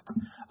fell off.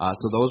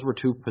 So those were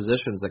two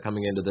positions that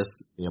coming into this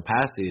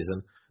past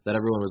season that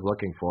everyone was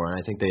looking for, and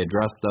I think they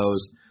addressed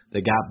those.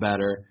 They got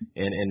better,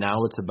 and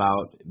now it's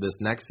about this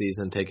next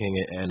season taking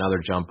another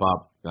jump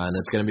up, and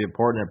it's going to be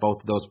important at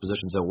both of those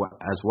positions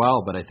as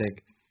well. But I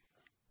think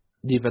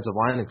defensive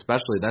line,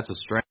 especially, that's a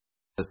strength.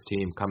 This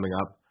team coming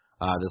up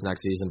this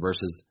next season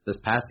versus this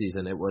past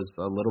season, it was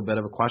a little bit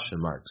of a question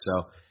mark.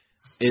 So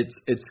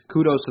it's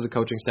kudos to the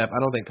coaching staff. I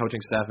don't think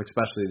coaching staff,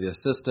 especially the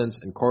assistants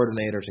and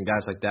coordinators and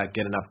guys like that,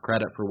 get enough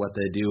credit for what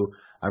they do.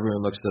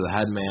 Everyone looks to the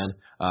head man.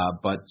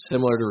 But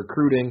similar to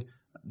recruiting,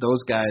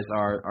 those guys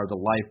are the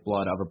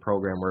lifeblood of a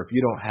program where if you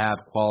don't have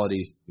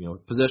quality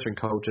position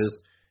coaches,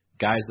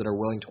 guys that are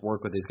willing to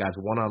work with these guys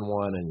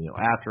one-on-one and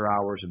after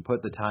hours and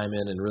put the time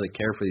in and really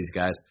care for these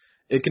guys,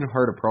 it can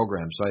hurt a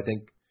program. So I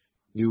think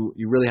you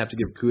really have to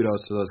give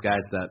kudos to those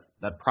guys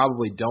that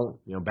probably don't,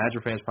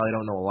 Badger fans probably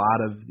don't know a lot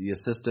of the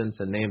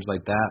assistants and names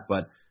like that,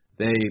 but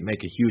they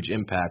make a huge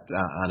impact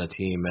on a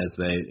team as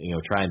they,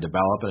 try and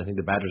develop. And I think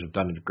the Badgers have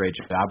done a great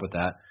job with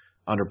that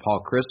under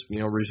Paul Chryst,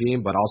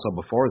 regime, but also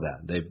before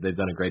that. They've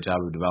done a great job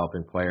of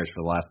developing players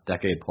for the last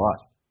decade plus.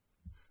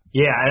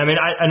 Yeah, I mean,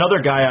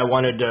 another guy I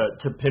wanted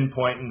to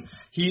pinpoint, and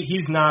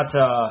he's not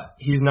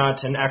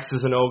an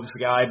X's and O's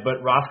guy,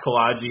 but Ross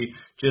Kalaji,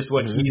 just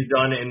what he's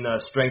done in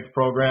the strength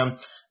program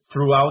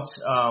throughout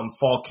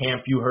fall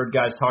camp. You heard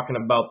guys talking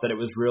about that it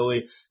was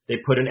really, they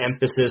put an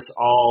emphasis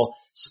all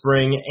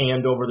spring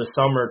and over the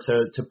summer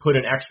to put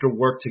in extra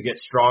work to get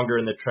stronger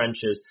in the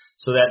trenches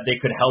so that they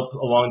could help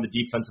along the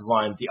defensive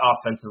line, the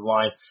offensive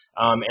line,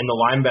 and the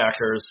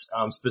linebackers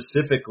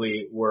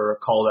specifically were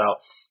called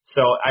out. So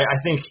I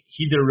think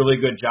he did a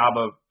really good job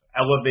of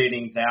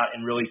elevating that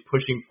and really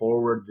pushing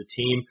forward the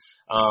team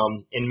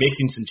and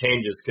making some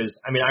changes. Because,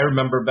 I mean, I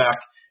remember back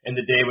in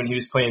the day when he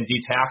was playing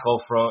D tackle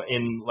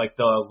in like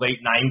the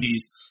late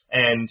 90s,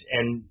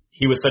 and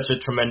he was such a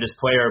tremendous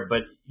player.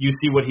 But you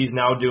see what he's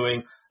now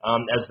doing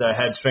as the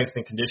head strength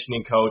and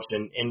conditioning coach,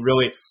 and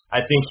really,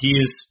 I think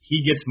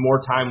he gets more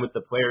time with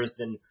the players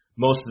than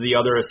most of the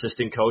other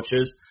assistant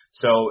coaches.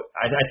 So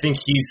I think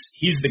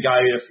he's the guy.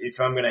 If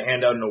I'm going to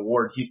hand out an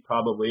award, he's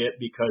probably it,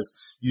 because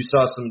you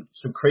saw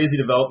some crazy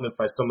development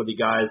by some of the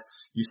guys.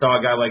 You saw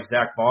a guy like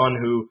Zach Vaughn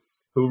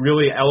who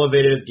really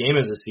elevated his game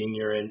as a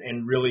senior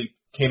and really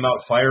came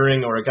out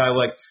firing, or a guy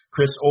like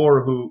Chris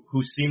Orr who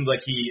seemed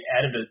like he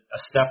added a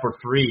step or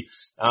three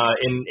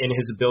in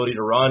his ability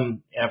to run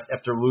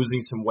after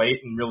losing some weight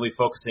and really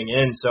focusing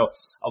in. So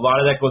a lot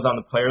of that goes on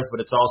the players,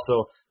 but it's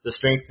also the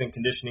strength and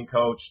conditioning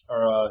coach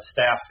or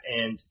staff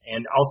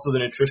and also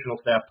the nutritional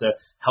staff to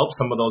help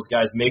some of those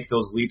guys make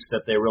those leaps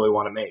that they really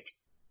want to make.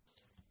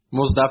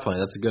 Most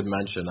definitely. That's a good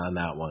mention on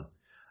that one.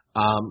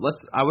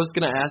 I was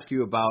going to ask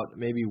you about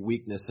maybe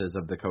weaknesses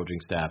of the coaching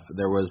staff.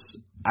 There was,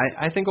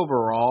 I think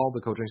overall the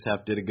coaching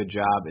staff did a good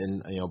job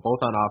in, both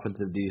on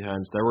offensive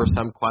defense. There were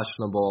some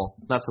questionable,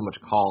 not so much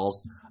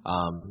calls,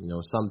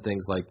 some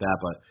things like that,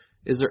 but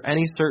is there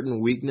any certain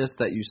weakness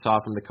that you saw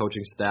from the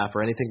coaching staff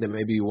or anything that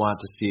maybe you want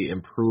to see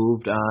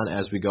improved on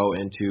as we go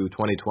into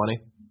 2020?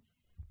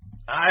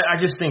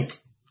 I just think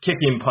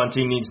kicking and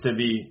punting needs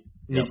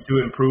to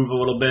improve a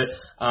little bit.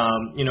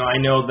 I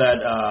know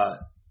that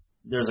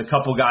there's a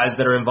couple guys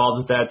that are involved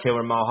with that.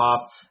 Taylor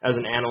Malhoff, as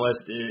an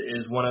analyst,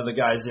 is one of the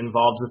guys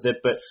involved with it.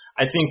 But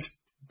I think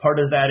part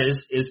of that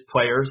is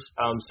players.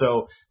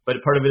 But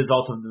part of it is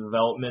also the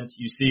development.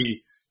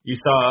 You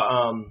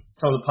saw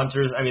some of the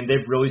punters. I mean,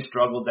 they've really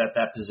struggled at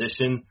that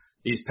position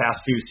these past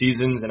few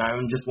seasons, and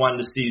I'm just wanting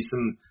to see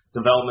some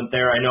development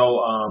there. I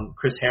know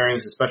Chris Herring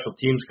is a special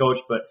teams coach,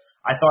 but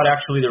I thought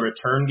actually the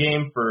return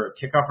game for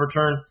kickoff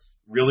return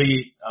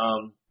really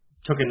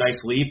took a nice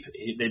leap.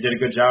 They did a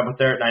good job with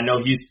that, and I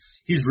know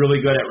he's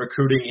really good at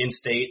recruiting in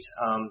state.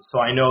 So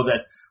I know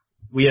that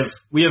we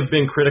have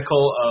been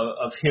critical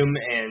of him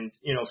and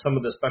some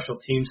of the special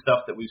team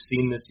stuff that we've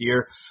seen this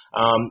year,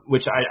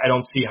 which I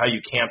don't see how you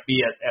can't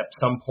be at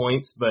some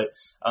points, but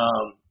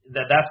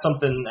that's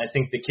something. I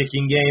think the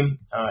kicking game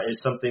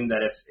is something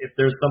that if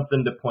there's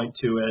something to point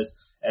to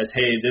as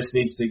hey, this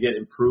needs to get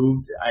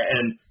improved,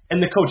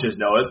 and the coaches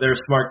know it. They're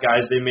smart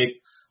guys. They make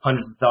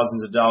hundreds of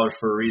thousands of dollars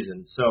for a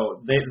reason,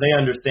 so they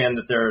understand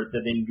that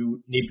they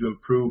need to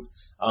improve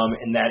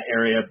in that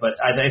area. But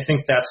I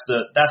think that's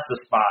the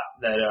spot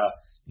that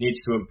needs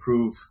to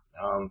improve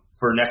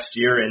for next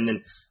year, and then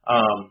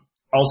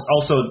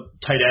also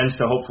tight ends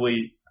to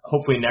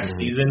hopefully next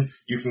season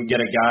you can get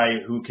a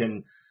guy who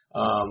can.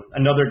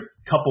 Another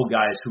couple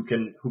guys who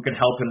can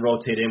help and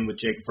rotate in with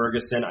Jake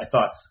Ferguson. I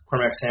thought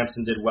Cormac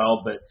Sampson did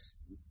well, but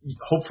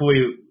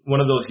hopefully one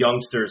of those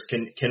youngsters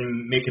can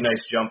make a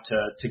nice jump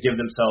to give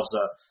themselves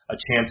a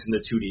chance in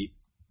the 2D.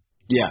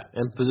 Yeah,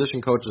 and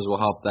position coaches will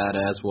help that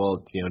as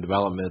well,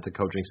 development of the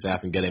coaching staff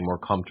and getting more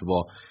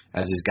comfortable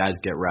as these guys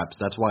get reps.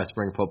 That's why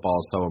spring football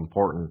is so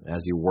important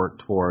as you work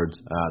towards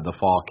the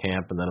fall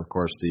camp and then, of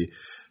course, the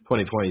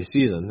 2020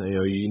 season.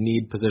 You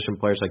need position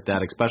players like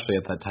that, especially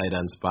at that tight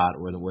end spot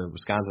when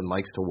Wisconsin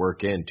likes to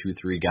work in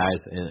 2-3 guys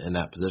in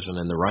that position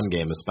in the run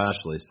game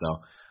especially. So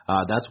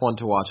that's one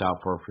to watch out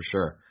for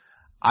sure.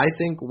 I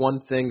think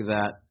one thing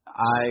that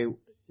I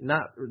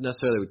not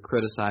necessarily would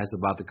criticize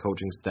about the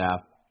coaching staff,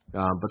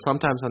 but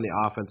sometimes on the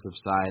offensive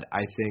side,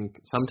 I think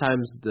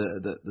sometimes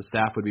the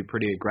staff would be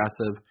pretty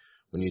aggressive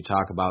when you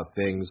talk about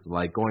things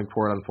like going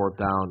for it on fourth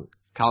down.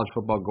 College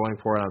football going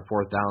for it on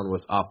fourth down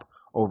was up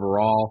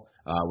overall,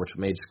 which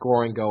made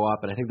scoring go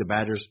up, and I think the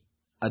Badgers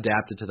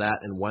adapted to that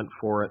and went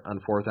for it on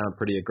fourth down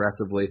pretty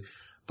aggressively.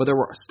 But there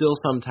were still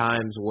some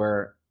times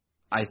where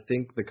I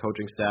think the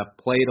coaching staff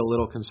played a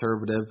little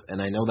conservative,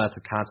 and I know that's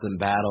a constant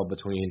battle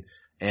between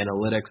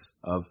analytics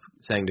of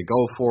saying to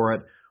go for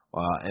it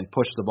and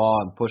push the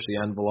ball and push the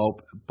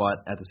envelope, but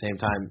at the same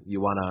time you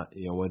want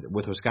to,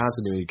 with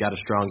Wisconsin, you've got a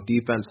strong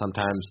defense.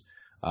 Sometimes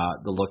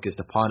the look is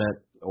to punt it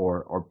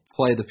or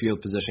play the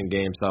field position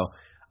game. So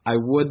I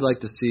would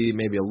like to see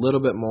maybe a little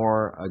bit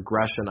more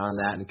aggression on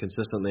that and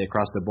consistently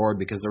across the board,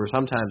 because there were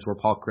some times where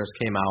Paul Chryst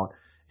came out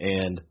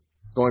and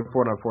going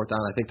for it on fourth down,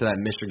 I think to that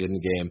Michigan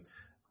game,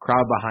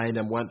 crowd behind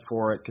him went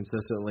for it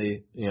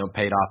consistently,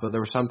 paid off. But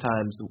there were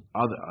sometimes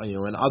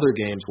in other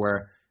games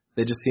where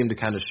they just seemed to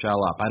kind of shell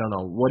up. I don't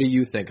know. What do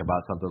you think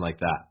about something like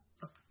that?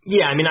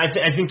 Yeah, I mean, I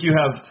think you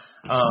have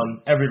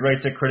every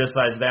right to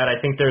criticize that. I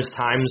think there's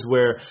times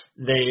where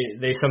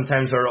they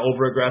sometimes are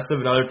over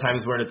aggressive, and other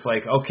times where it's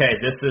like, okay,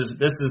 this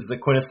is the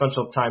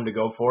quintessential time to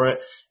go for it,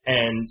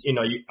 and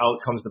out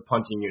comes the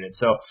punting unit.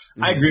 So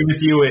I agree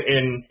with you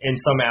in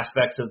some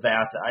aspects of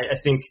that.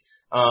 I think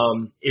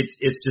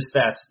it's just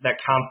that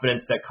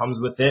confidence that comes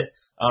with it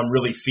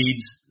really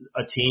feeds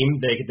a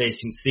team. They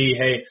can see,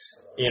 hey,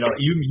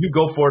 you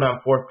go for it on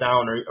fourth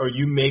down or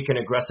you make an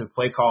aggressive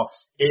play call.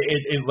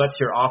 It lets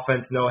your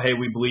offense know, hey,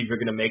 we believe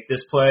you're going to make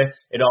this play.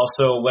 It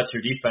also lets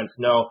your defense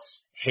know,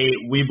 hey,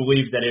 we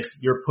believe that if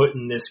you're put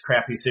in this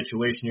crappy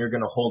situation, you're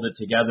going to hold it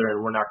together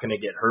and we're not going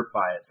to get hurt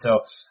by it. So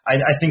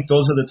I think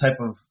those are the type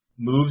of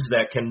moves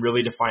that can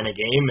really define a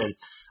game. And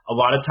a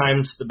lot of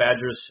times the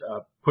Badgers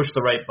push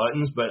the right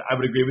buttons, but I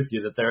would agree with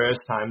you that there is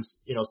times,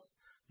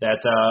 that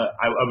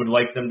I would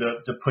like them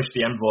to push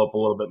the envelope a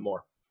little bit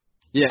more.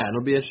 Yeah, and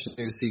it'll be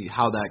interesting to see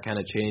how that kind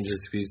of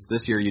changes, because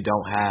this year you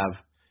don't have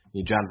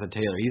Jonathan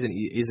Taylor.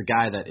 He's a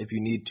guy that if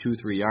you need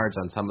 2-3 yards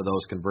on some of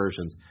those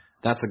conversions,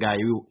 that's the guy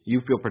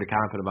you feel pretty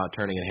confident about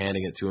turning and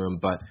handing it to him.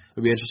 But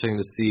it'll be interesting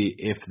to see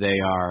if they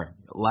are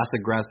less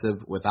aggressive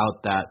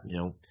without that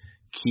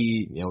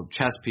key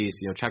chess piece,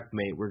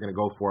 checkmate, we're going to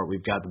go for it,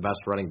 we've got the best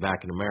running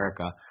back in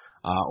America,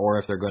 or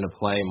if they're going to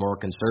play more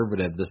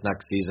conservative this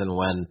next season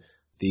when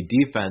the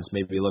defense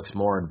maybe looks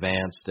more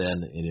advanced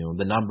and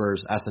the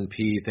numbers,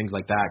 S&P, things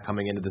like that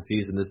coming into the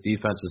season. This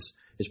defense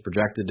is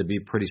projected to be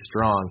pretty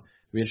strong.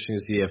 It'll be interesting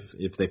to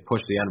see if they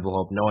push the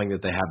envelope, knowing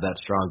that they have that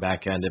strong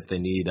back end if they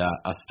need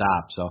a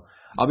stop. So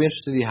I'll be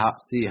interested to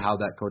see how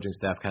that coaching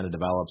staff kind of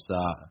develops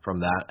from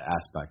that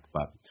aspect.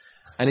 But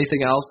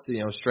anything else,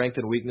 strength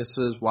and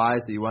weaknesses wise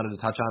that you wanted to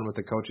touch on with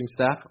the coaching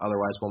staff?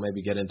 Otherwise, we'll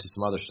maybe get into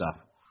some other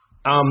stuff.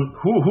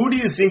 Who do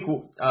you think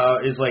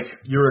is like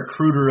your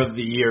recruiter of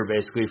the year,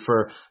 basically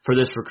for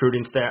this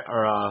recruiting staff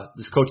or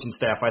this coaching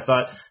staff? I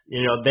thought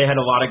they had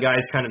a lot of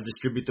guys kind of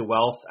distribute the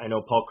wealth. I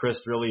know Paul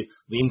Chryst really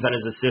leans on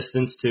his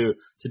assistants to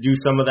do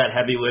some of that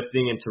heavy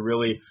lifting and to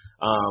really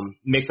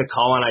make the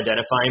call on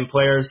identifying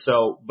players.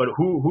 So, but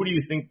who do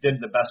you think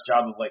did the best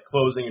job of like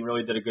closing and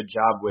really did a good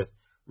job with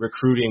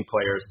recruiting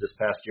players this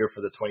past year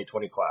for the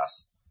 2020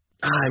 class?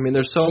 I mean,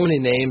 there's so many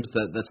names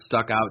that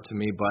stuck out to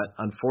me,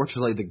 but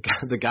unfortunately,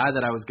 the guy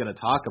that I was going to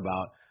talk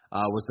about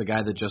was the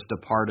guy that just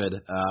departed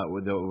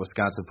with the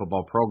Wisconsin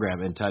football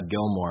program in Ted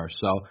Gilmore.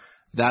 So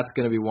that's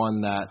going to be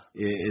one that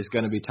is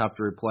going to be tough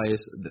to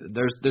replace.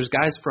 There's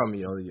guys from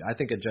I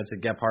think at Jensen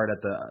Gephardt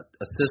at the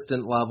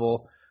assistant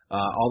level,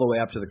 all the way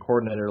up to the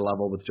coordinator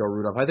level with Joe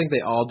Rudolph. I think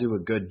they all do a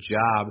good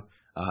job.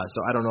 So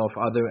I don't know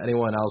if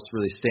anyone else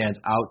really stands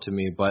out to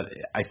me, but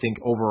I think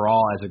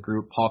overall as a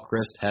group, Paul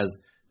Chryst has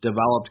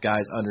developed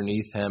guys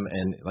underneath him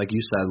and, like you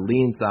said,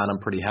 leans on them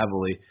pretty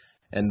heavily.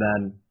 And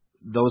then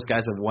those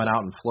guys have went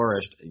out and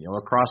flourished,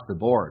 across the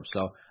board.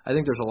 So I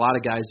think there's a lot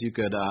of guys you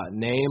could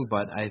name,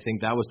 but I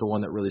think that was the one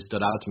that really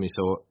stood out to me.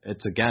 So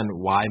it's, again,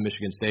 why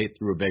Michigan State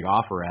threw a big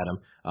offer at him,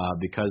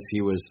 because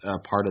he was a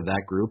part of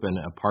that group and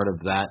a part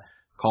of that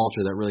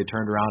culture that really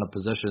turned around a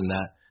position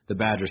that the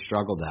Badgers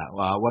struggled at.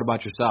 What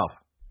about yourself?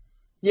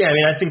 Yeah, I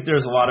mean, I think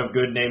there's a lot of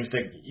good names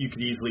that you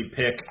could easily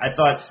pick. I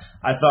thought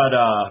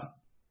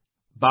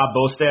Bob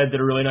Bostad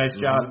did a really nice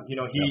job.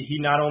 He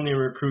not only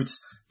recruits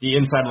the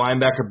inside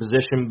linebacker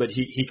position, but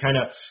he kind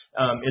of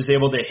is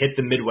able to hit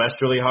the Midwest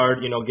really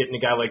hard. Getting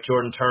a guy like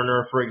Jordan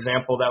Turner, for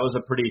example, that was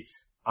a pretty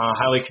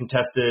highly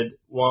contested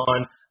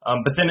one.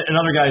 But then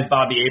another guy is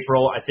Bobby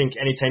April. I think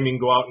anytime you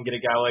can go out and get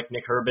a guy like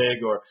Nick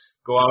Herbig or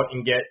go out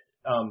and get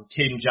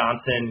Caden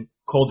Johnson,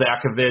 Cole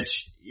Dakovich,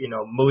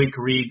 Malik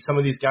Reed, some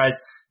of these guys,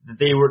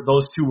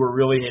 those two were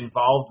really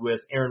involved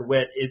with Aaron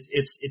Witt.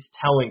 It's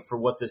telling for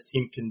what this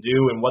team can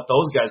do and what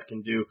those guys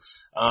can do.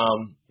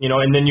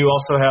 And then you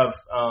also have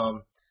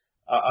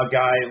a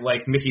guy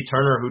like Mickey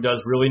Turner who does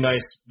really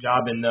nice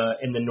job in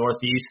the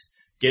Northeast,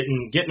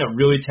 getting a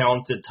really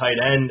talented tight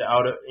end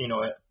out of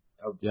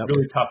a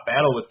really tough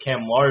battle with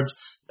Cam Large.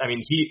 I mean,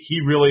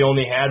 he really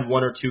only had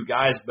one or two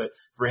guys, but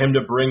for him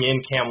to bring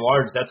in Cam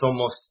Large, that's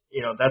almost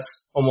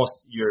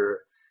your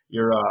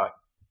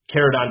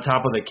carrot on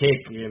top of the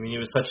cake. I mean, it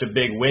was such a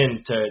big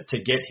win to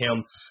get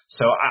him.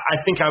 So I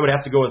think I would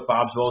have to go with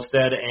Bob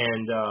Bostad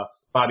and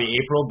Bobby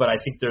April, but I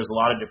think there's a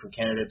lot of different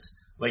candidates,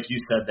 like you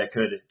said, that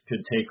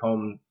could take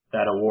home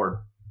that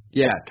award.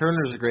 Yeah,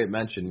 Turner's a great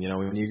mention.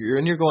 When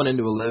you're going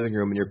into a living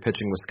room and you're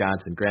pitching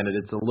Wisconsin, granted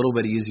it's a little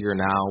bit easier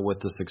now with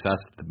the success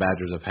that the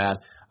Badgers have had,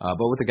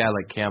 but with a guy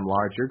like Cam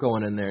Large, you're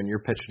going in there and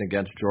you're pitching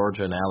against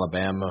Georgia and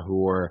Alabama,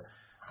 who are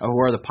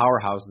the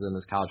powerhouses in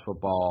this college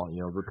football,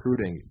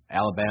 recruiting.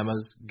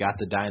 Alabama's got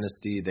the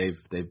dynasty.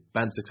 They've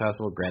been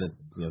successful. Granted,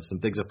 some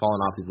things have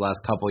fallen off these last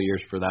couple of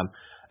years for them.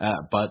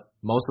 But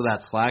most of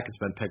that slack has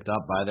been picked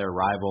up by their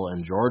rival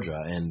in Georgia,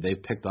 and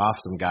they've picked off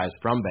some guys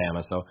from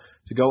Bama. So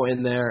to go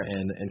in there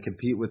and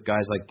compete with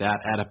guys like that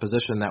at a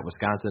position that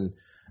Wisconsin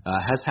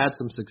has had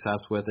some success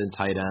with in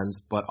tight ends,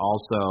 but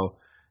also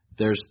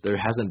there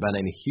hasn't been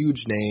any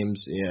huge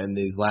names in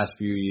these last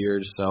few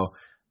years. So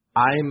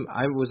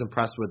I was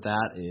impressed with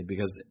that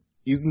because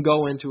you can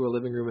go into a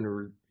living room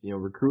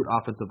and recruit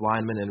offensive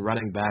linemen and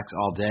running backs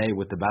all day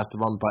with the best of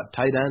them, but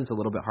tight end's a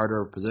little bit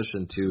harder of a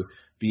position to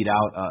beat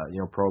out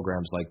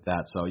programs like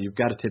that. So you've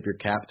got to tip your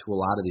cap to a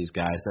lot of these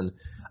guys, and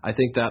I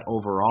think that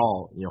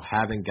overall,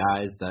 having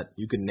guys that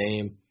you can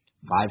name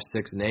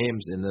 5-6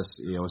 names in this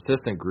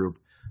assistant group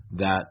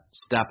that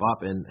step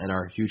up and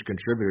are huge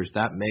contributors,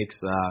 that makes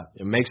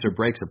or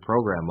breaks a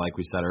program, like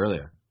we said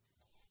earlier.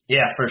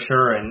 Yeah, for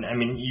sure. And, I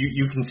mean,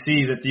 you can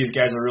see that these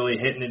guys are really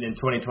hitting it in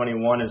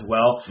 2021 as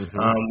well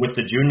with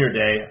the Junior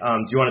Day.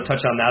 Do you want to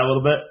touch on that a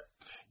little bit?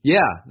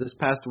 Yeah, this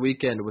past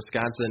weekend,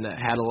 Wisconsin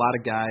had a lot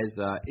of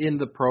guys in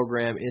the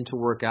program, into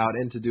workout,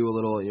 into do a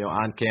little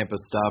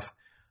on-campus stuff.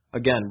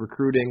 Again,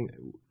 recruiting,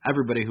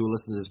 everybody who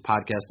listens to this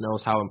podcast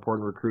knows how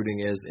important recruiting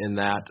is in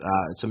that.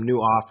 Some new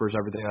offers,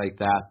 everything like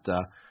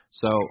that.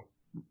 So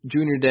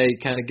Junior Day,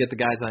 kind of get the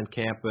guys on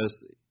campus.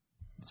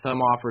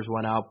 Some offers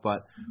went out, but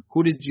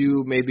who did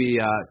you maybe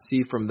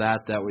see from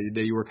that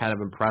you were kind of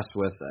impressed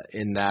with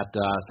in that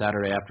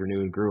Saturday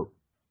afternoon group?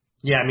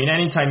 Yeah, I mean,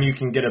 anytime you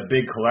can get a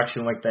big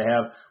collection like they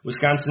have,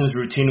 Wisconsin has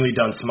routinely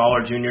done smaller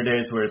junior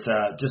days where it's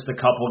just a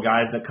couple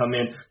guys that come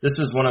in. This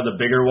is one of the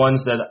bigger ones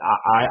that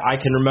I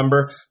can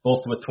remember,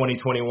 both with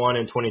 2021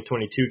 and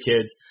 2022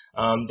 kids.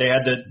 They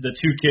had the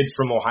two kids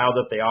from Ohio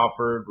that they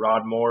offered,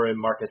 Rod Moore and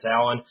Marcus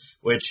Allen,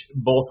 which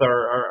both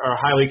are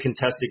highly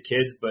contested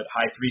kids, but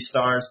high 3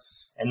 stars.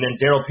 And then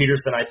Daryl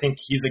Peterson, I think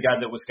he's the guy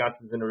that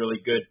Wisconsin's in a really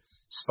good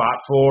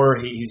spot for.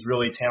 He's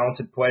really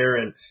talented player.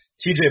 And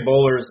TJ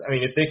Bollers, I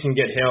mean, if they can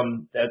get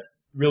him, that's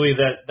really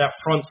that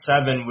front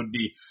seven would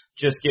be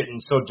just getting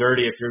so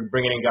dirty if you're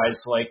bringing in guys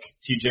like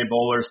TJ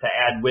Bollers to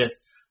add with,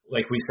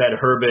 like we said,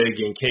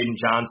 Herbig and Caden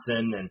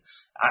Johnson. And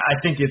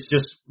I think it's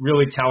just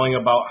really telling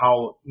about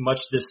how much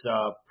this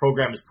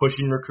program is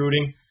pushing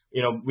recruiting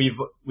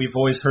we've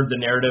always heard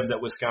the narrative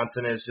that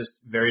Wisconsin is just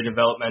very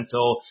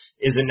developmental,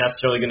 isn't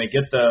necessarily going to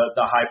get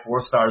the high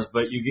 4 stars,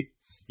 but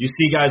you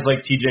see guys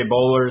like TJ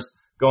Bowlers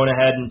going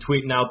ahead and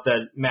tweeting out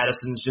that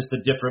Madison's just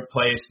a different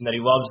place and that he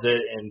loves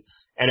it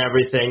and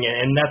everything,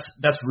 and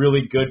that's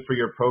really good for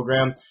your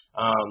program.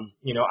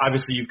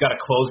 Obviously you've got to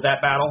close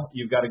that battle.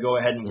 You've got to go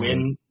ahead and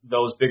win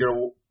those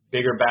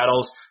bigger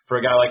battles for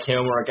a guy like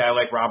him or a guy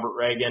like Robert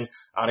Reagan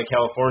out of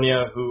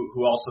California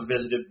who also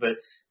visited.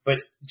 But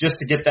just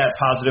to get that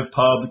positive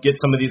pub, get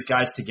some of these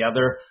guys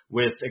together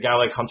with a guy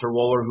like Hunter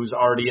Wohler who's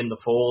already in the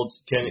fold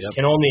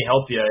can only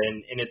help you.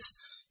 And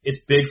it's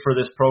big for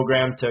this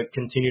program to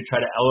continue to try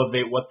to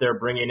elevate what they're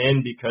bringing in,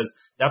 because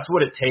that's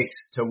what it takes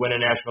to win a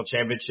national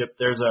championship.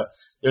 There's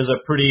a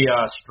pretty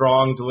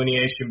strong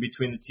delineation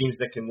between the teams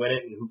that can win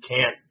it and who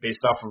can't based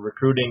off of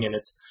recruiting, and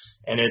it's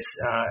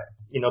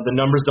the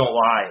numbers don't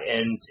lie,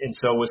 and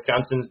so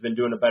Wisconsin's been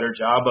doing a better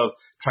job of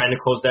trying to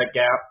close that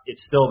gap.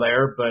 It's still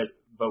there, but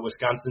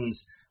Wisconsin's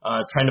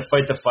trying to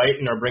fight the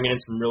fight and are bringing in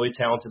some really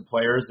talented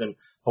players, and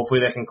hopefully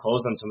they can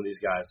close on some of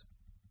these guys.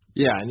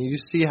 Yeah, and you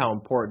see how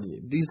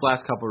important these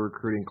last couple of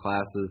recruiting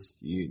classes.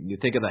 You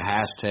think of the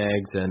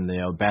hashtags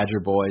and Badger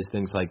Boys,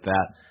 things like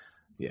that.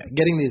 Yeah,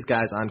 getting these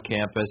guys on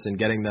campus and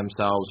getting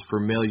themselves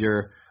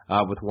familiar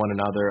with one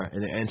another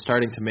and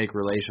starting to make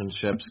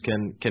relationships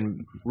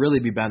can really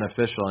be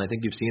beneficial. And I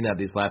think you've seen that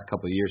these last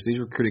couple of years. These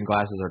recruiting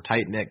classes are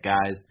tight knit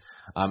guys,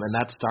 and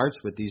that starts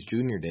with these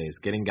junior days.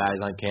 Getting guys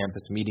on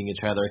campus, meeting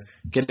each other,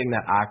 getting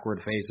that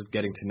awkward phase of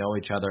getting to know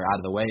each other out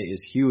of the way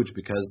is huge,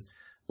 because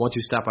once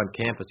you step on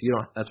campus,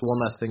 that's one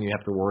less thing you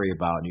have to worry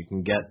about. You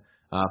can get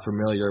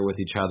familiar with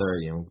each other,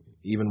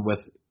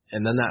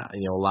 and then that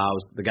allows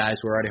the guys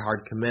who are already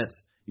hard commits.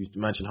 You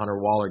mentioned Hunter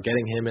Wohler,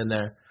 getting him in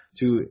there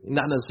to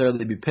not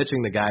necessarily be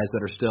pitching the guys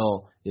that are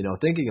still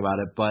thinking about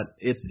it, but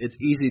it's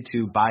easy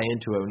to buy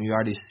into it when you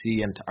already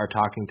see and are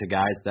talking to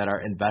guys that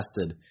are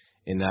invested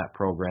in that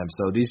program.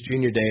 So these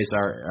junior days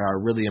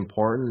are really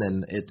important,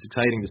 and it's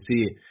exciting to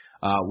see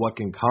what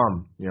can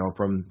come,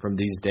 from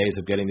these days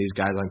of getting these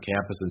guys on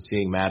campus and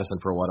seeing Madison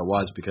for what it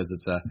was, because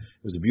it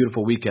was a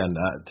beautiful weekend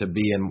to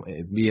be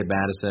at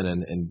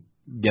Madison and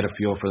get a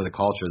feel for the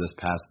culture this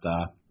past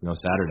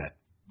Saturday.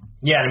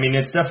 Yeah, I mean,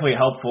 it's definitely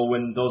helpful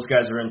when those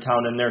guys are in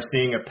town and they're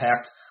seeing a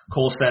packed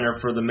Kohl Center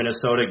for the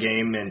Minnesota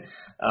game, and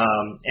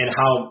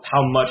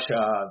how much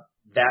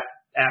that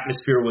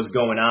atmosphere was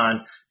going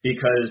on,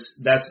 because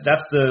that's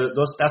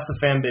the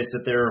fan base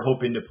that they're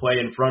hoping to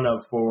play in front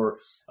of for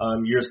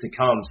years to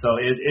come. So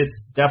it's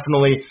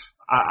definitely,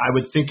 I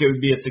would think it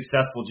would be a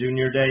successful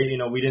junior day.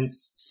 We didn't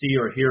see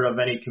or hear of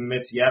any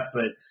commits yet,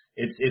 but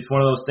it's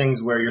one of those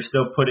things where you're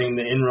still putting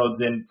the inroads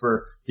in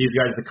for these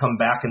guys to come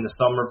back in the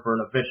summer for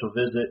an official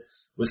visit.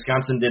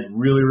 Wisconsin did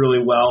really,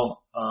 really well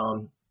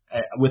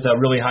with a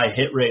really high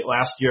hit rate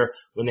last year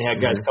when they had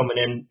guys coming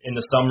in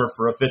the summer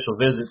for official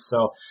visits.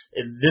 So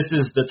this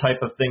is the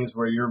type of things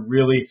where you're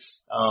really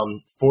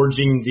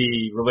forging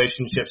the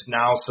relationships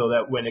now, so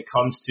that when it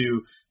comes to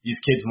these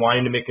kids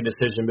wanting to make a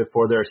decision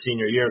before their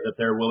senior year, that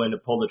they're willing to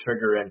pull the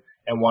trigger and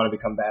want to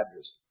become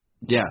Badgers.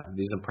 Yeah,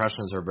 these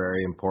impressions are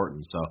very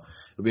important. So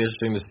it'll be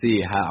interesting to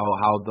see how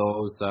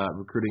those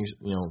recruiting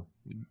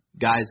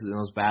guys in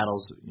those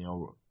battles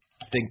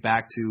think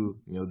back to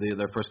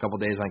their first couple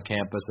of days on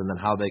campus, and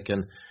then how they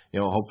can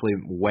hopefully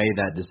weigh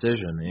that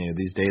decision.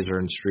 These days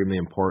are extremely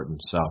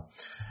important. So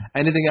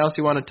anything else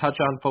you want to touch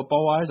on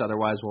football wise?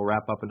 Otherwise we'll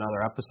wrap up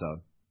another episode.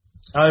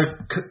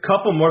 A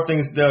couple more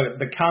things.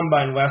 The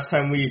combine, last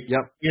time we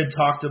had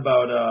talked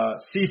about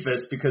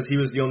Cephas, because he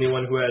was the only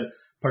one who had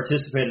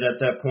participated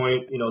at that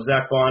point.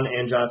 Zach Bond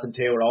and Jonathan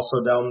Taylor also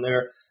down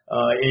there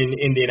in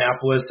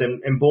Indianapolis,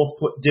 and both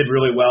did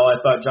really well. I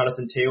thought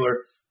Jonathan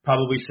Taylor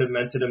probably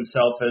cemented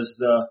himself as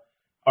the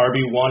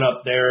RB1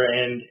 up there,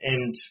 and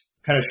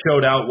kind of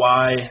showed out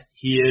why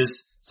he is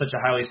such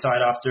a highly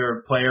sought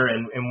after player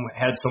and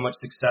had so much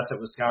success at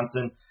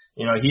Wisconsin.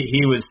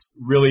 He was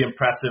really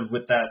impressive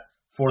with that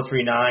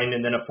 4.39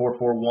 and then a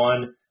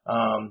 4.41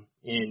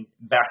 in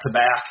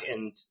back-to-back,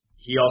 and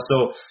he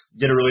also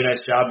did a really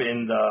nice job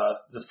in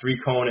the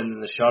 3-cone and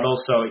then the shuttle.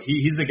 So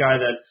he's the guy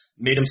that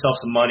made himself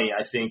some money,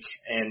 I think,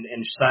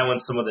 and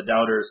silenced some of the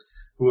doubters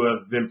who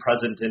have been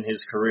present in his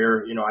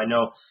career. I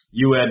know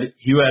you had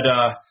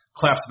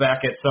clapped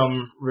back at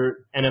some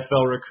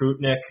NFL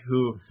recruit, Nick,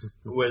 who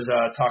was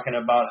talking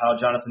about how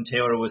Jonathan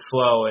Taylor was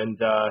slow, and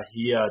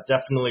he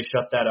definitely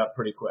shut that up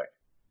pretty quick.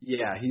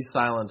 Yeah, he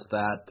silenced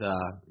that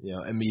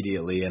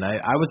immediately, and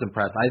I was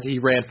impressed. He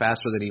ran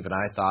faster than even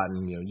I thought,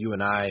 and you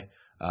and I.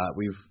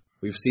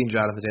 We've seen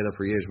Jonathan Taylor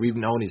for years. We've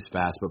known he's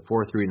fast, but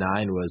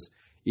 4.39 was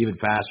even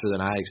faster than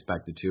I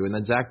expected to. And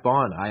then Zach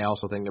Bond, I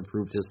also think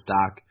improved his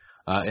stock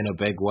in a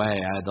big way.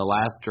 The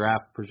last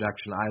draft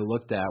projection I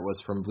looked at was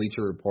from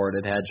Bleacher Report.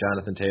 It had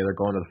Jonathan Taylor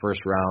going to the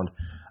first round,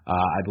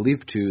 I believe,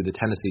 to the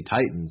Tennessee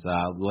Titans,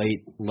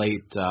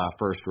 late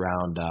first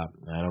round.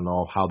 I don't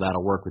know how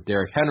that'll work with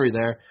Derrick Henry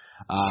there.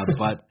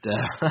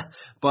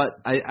 But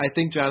I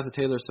think Jonathan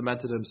Taylor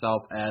cemented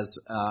himself as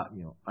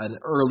an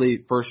early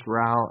first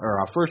round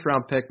or a first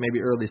round pick,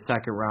 maybe early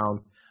second round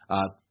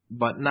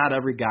But not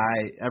every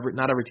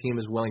team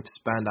is willing to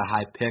spend a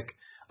high pick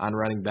on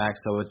running back,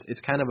 so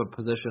it's kind of a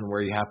position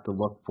where you have to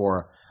look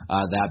for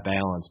that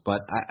balance.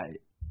 But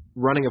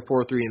running a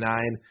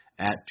 4.39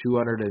 at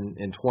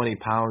 220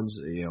 pounds,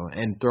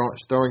 and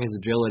throwing his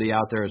agility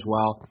out there as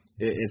well.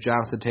 If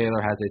Jonathan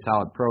Taylor has a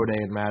solid pro day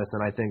in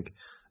Madison, I think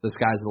the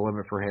sky's the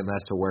limit for him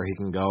as to where he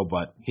can go.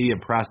 But he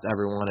impressed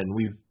everyone, and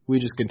we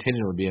just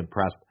continue to be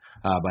impressed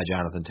by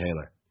Jonathan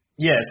Taylor.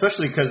 Yeah,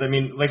 especially because,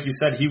 like you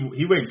said, he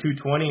weighed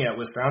 220 at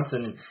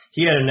Wisconsin, and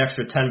he had an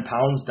extra 10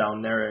 pounds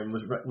down there and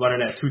was running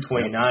at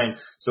 229.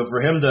 So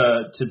for him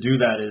to do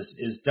that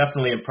is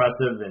definitely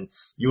impressive. And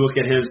you look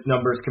at his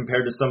numbers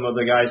compared to some of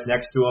the guys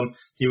next to him,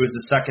 he was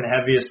the second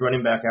heaviest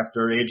running back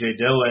after A.J.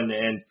 Dillon,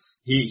 and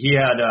he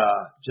had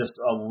just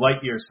a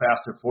light years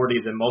faster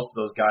 40 than most of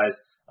those guys,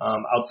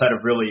 outside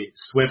of really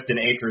Swift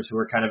and Akers,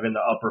 who are kind of in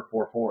the upper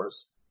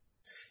 4.4s.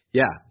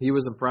 Yeah, he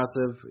was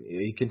impressive.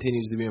 He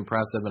continues to be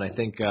impressive, and I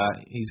think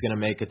he's going to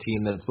make a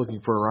team that's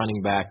looking for a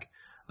running back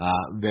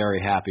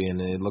very happy.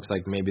 And it looks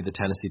like maybe the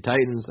Tennessee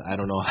Titans. I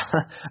don't know.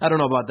 I don't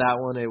know about that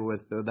one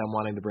with them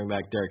wanting to bring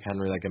back Derrick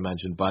Henry, like I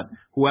mentioned. But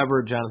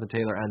whoever Jonathan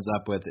Taylor ends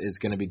up with is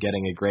going to be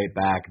getting a great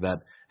back that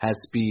has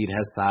speed,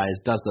 has size,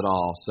 does it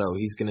all. So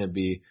he's going to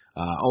be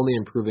only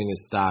improving his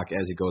stock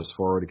as he goes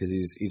forward because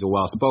he's a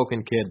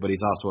well-spoken kid, but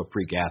he's also a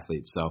freak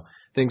athlete. So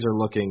things are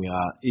looking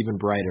even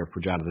brighter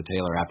for Jonathan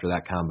Taylor after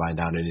that combine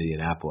down in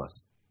Indianapolis.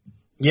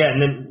 Yeah,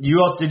 and then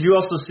did you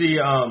also see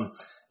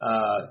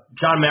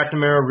John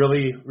McNamara,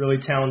 really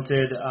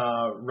talented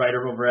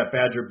writer over at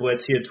Badger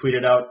Blitz? He had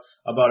tweeted out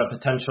about a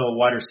potential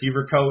wide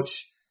receiver coach.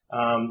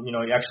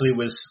 He actually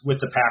was with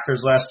the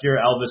Packers last year,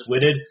 Elvis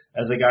Whitted,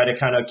 as a guy to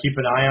kind of keep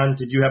an eye on.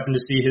 Did you happen to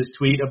see his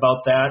tweet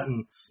about that?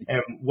 And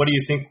what do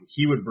you think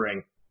he would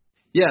bring?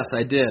 Yes,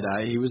 I did.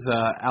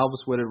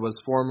 Elvis Whitted was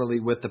formerly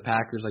with the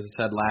Packers, like you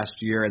said, last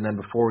year, and then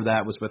before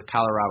that was with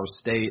Colorado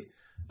State.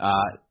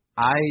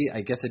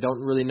 I guess I don't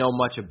really know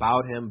much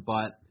about him,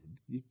 but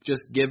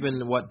just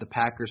given what the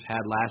Packers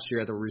had last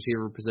year at the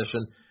receiver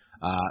position,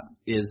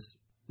 is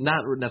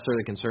not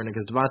necessarily concerning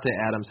because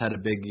Devontae Adams had a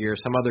big year.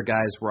 Some other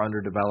guys were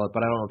underdeveloped,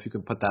 but I don't know if you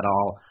can put that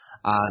all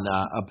on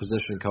a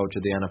position coach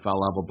at the NFL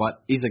level.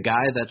 But he's a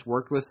guy that's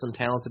worked with some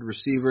talented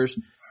receivers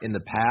in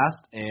the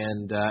past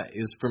and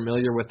is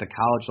familiar with the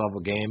college level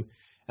game.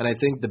 And I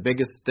think the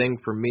biggest thing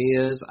for me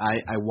is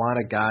I want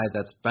a guy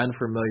that's been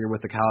familiar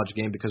with the college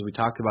game because we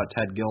talked about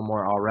Ted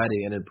Gilmore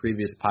already, and in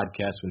previous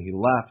podcasts when he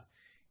left,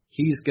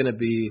 he's going to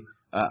be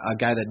a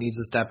guy that needs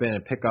to step in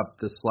and pick up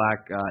the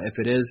slack. If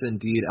it is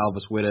indeed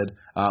Elvis Whitted,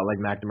 like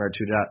McNamara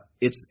tweeted out,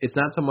 it's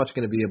not so much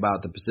going to be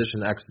about the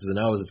position X's and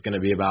O's. It's going to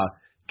be about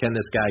can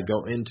this guy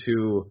go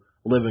into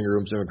living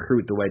rooms and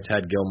recruit the way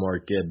Ted Gilmore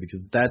did,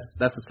 because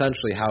that's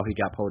essentially how he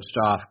got poached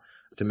off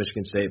to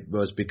Michigan State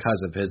was because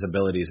of his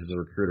abilities as a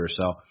recruiter.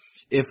 So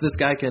if this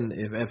guy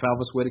if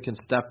Elvis Whitted can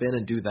step in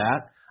and do that,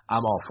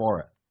 I'm all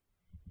for it.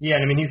 Yeah,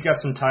 and he's got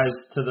some ties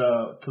to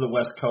the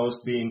West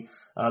Coast, being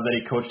that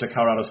he coached at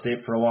Colorado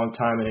State for a long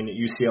time and at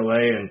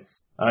UCLA, and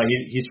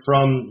he's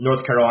from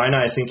North Carolina.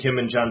 I think him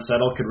and John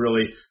Settle could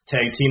really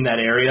tag team that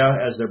area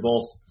as they're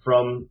both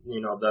from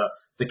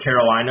the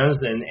Carolinas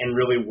and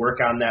really work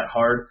on that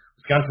hard.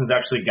 Wisconsin's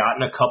actually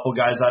gotten a couple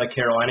guys out of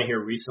Carolina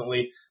here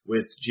recently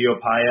with Gio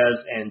Paez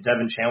and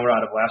Devin Chandler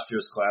out of last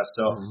year's class.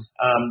 So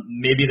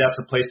maybe that's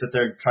a place that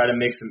they're trying to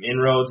make some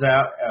inroads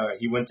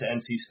at. He went to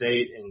NC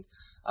State,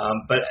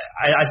 but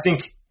I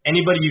think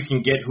anybody you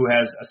can get who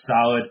has a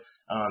solid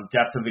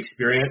depth of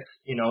experience,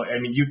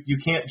 you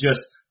can't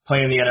just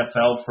play in the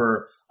NFL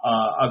for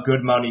a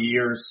good amount of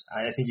years.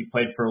 I think he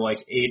played for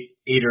like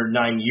eight or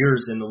 9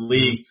 years in the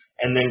league,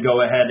 and then go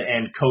ahead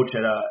and coach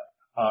at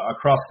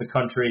across the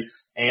country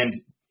and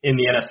in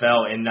the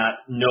NFL and not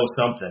know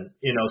something.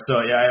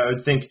 So yeah, I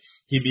would think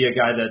he'd be a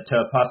guy that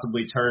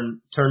possibly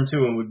turn to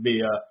and would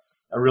be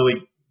a really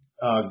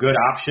good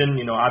option.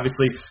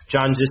 Obviously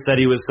John just said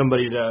he was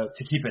somebody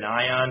to keep an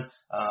eye on.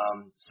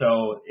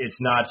 So it's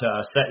not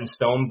set in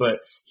stone,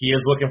 but he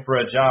is looking for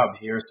a job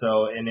here.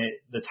 So,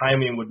 the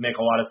timing would make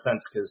a lot of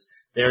sense because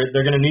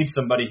they're going to need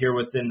somebody here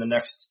within the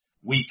next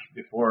week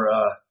before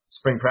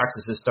spring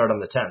practices start on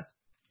the 10th.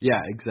 Yeah,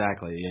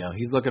 exactly.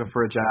 He's looking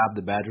for a job.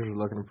 The Badgers are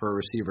looking for a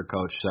receiver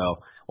coach. So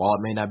while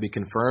it may not be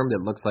confirmed, it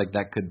looks like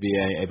that could be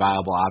a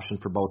viable option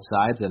for both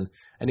sides. And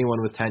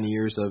anyone with 10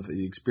 years of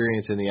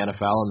experience in the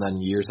NFL and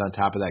then years on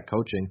top of that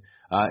coaching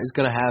is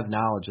going to have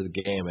knowledge of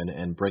the game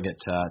and bring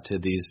it to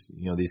these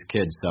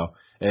kids. So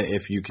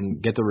if you can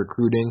get the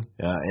recruiting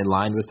in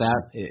line with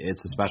that,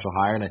 it's a special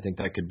hire, and I think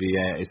that could be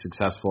a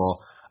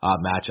successful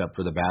matchup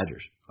for the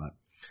Badgers.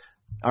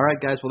 All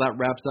right, guys. Well, that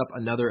wraps up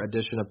another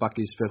edition of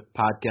Bucky's Fifth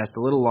Podcast. A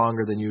little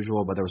longer than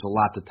usual, but there was a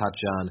lot to touch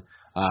on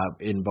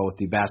in both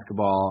the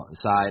basketball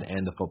side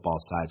and the football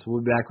side. So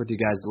we'll be back with you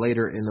guys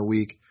later in the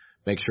week.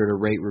 Make sure to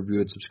rate, review,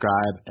 and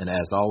subscribe. And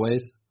as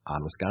always,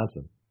 on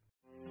Wisconsin.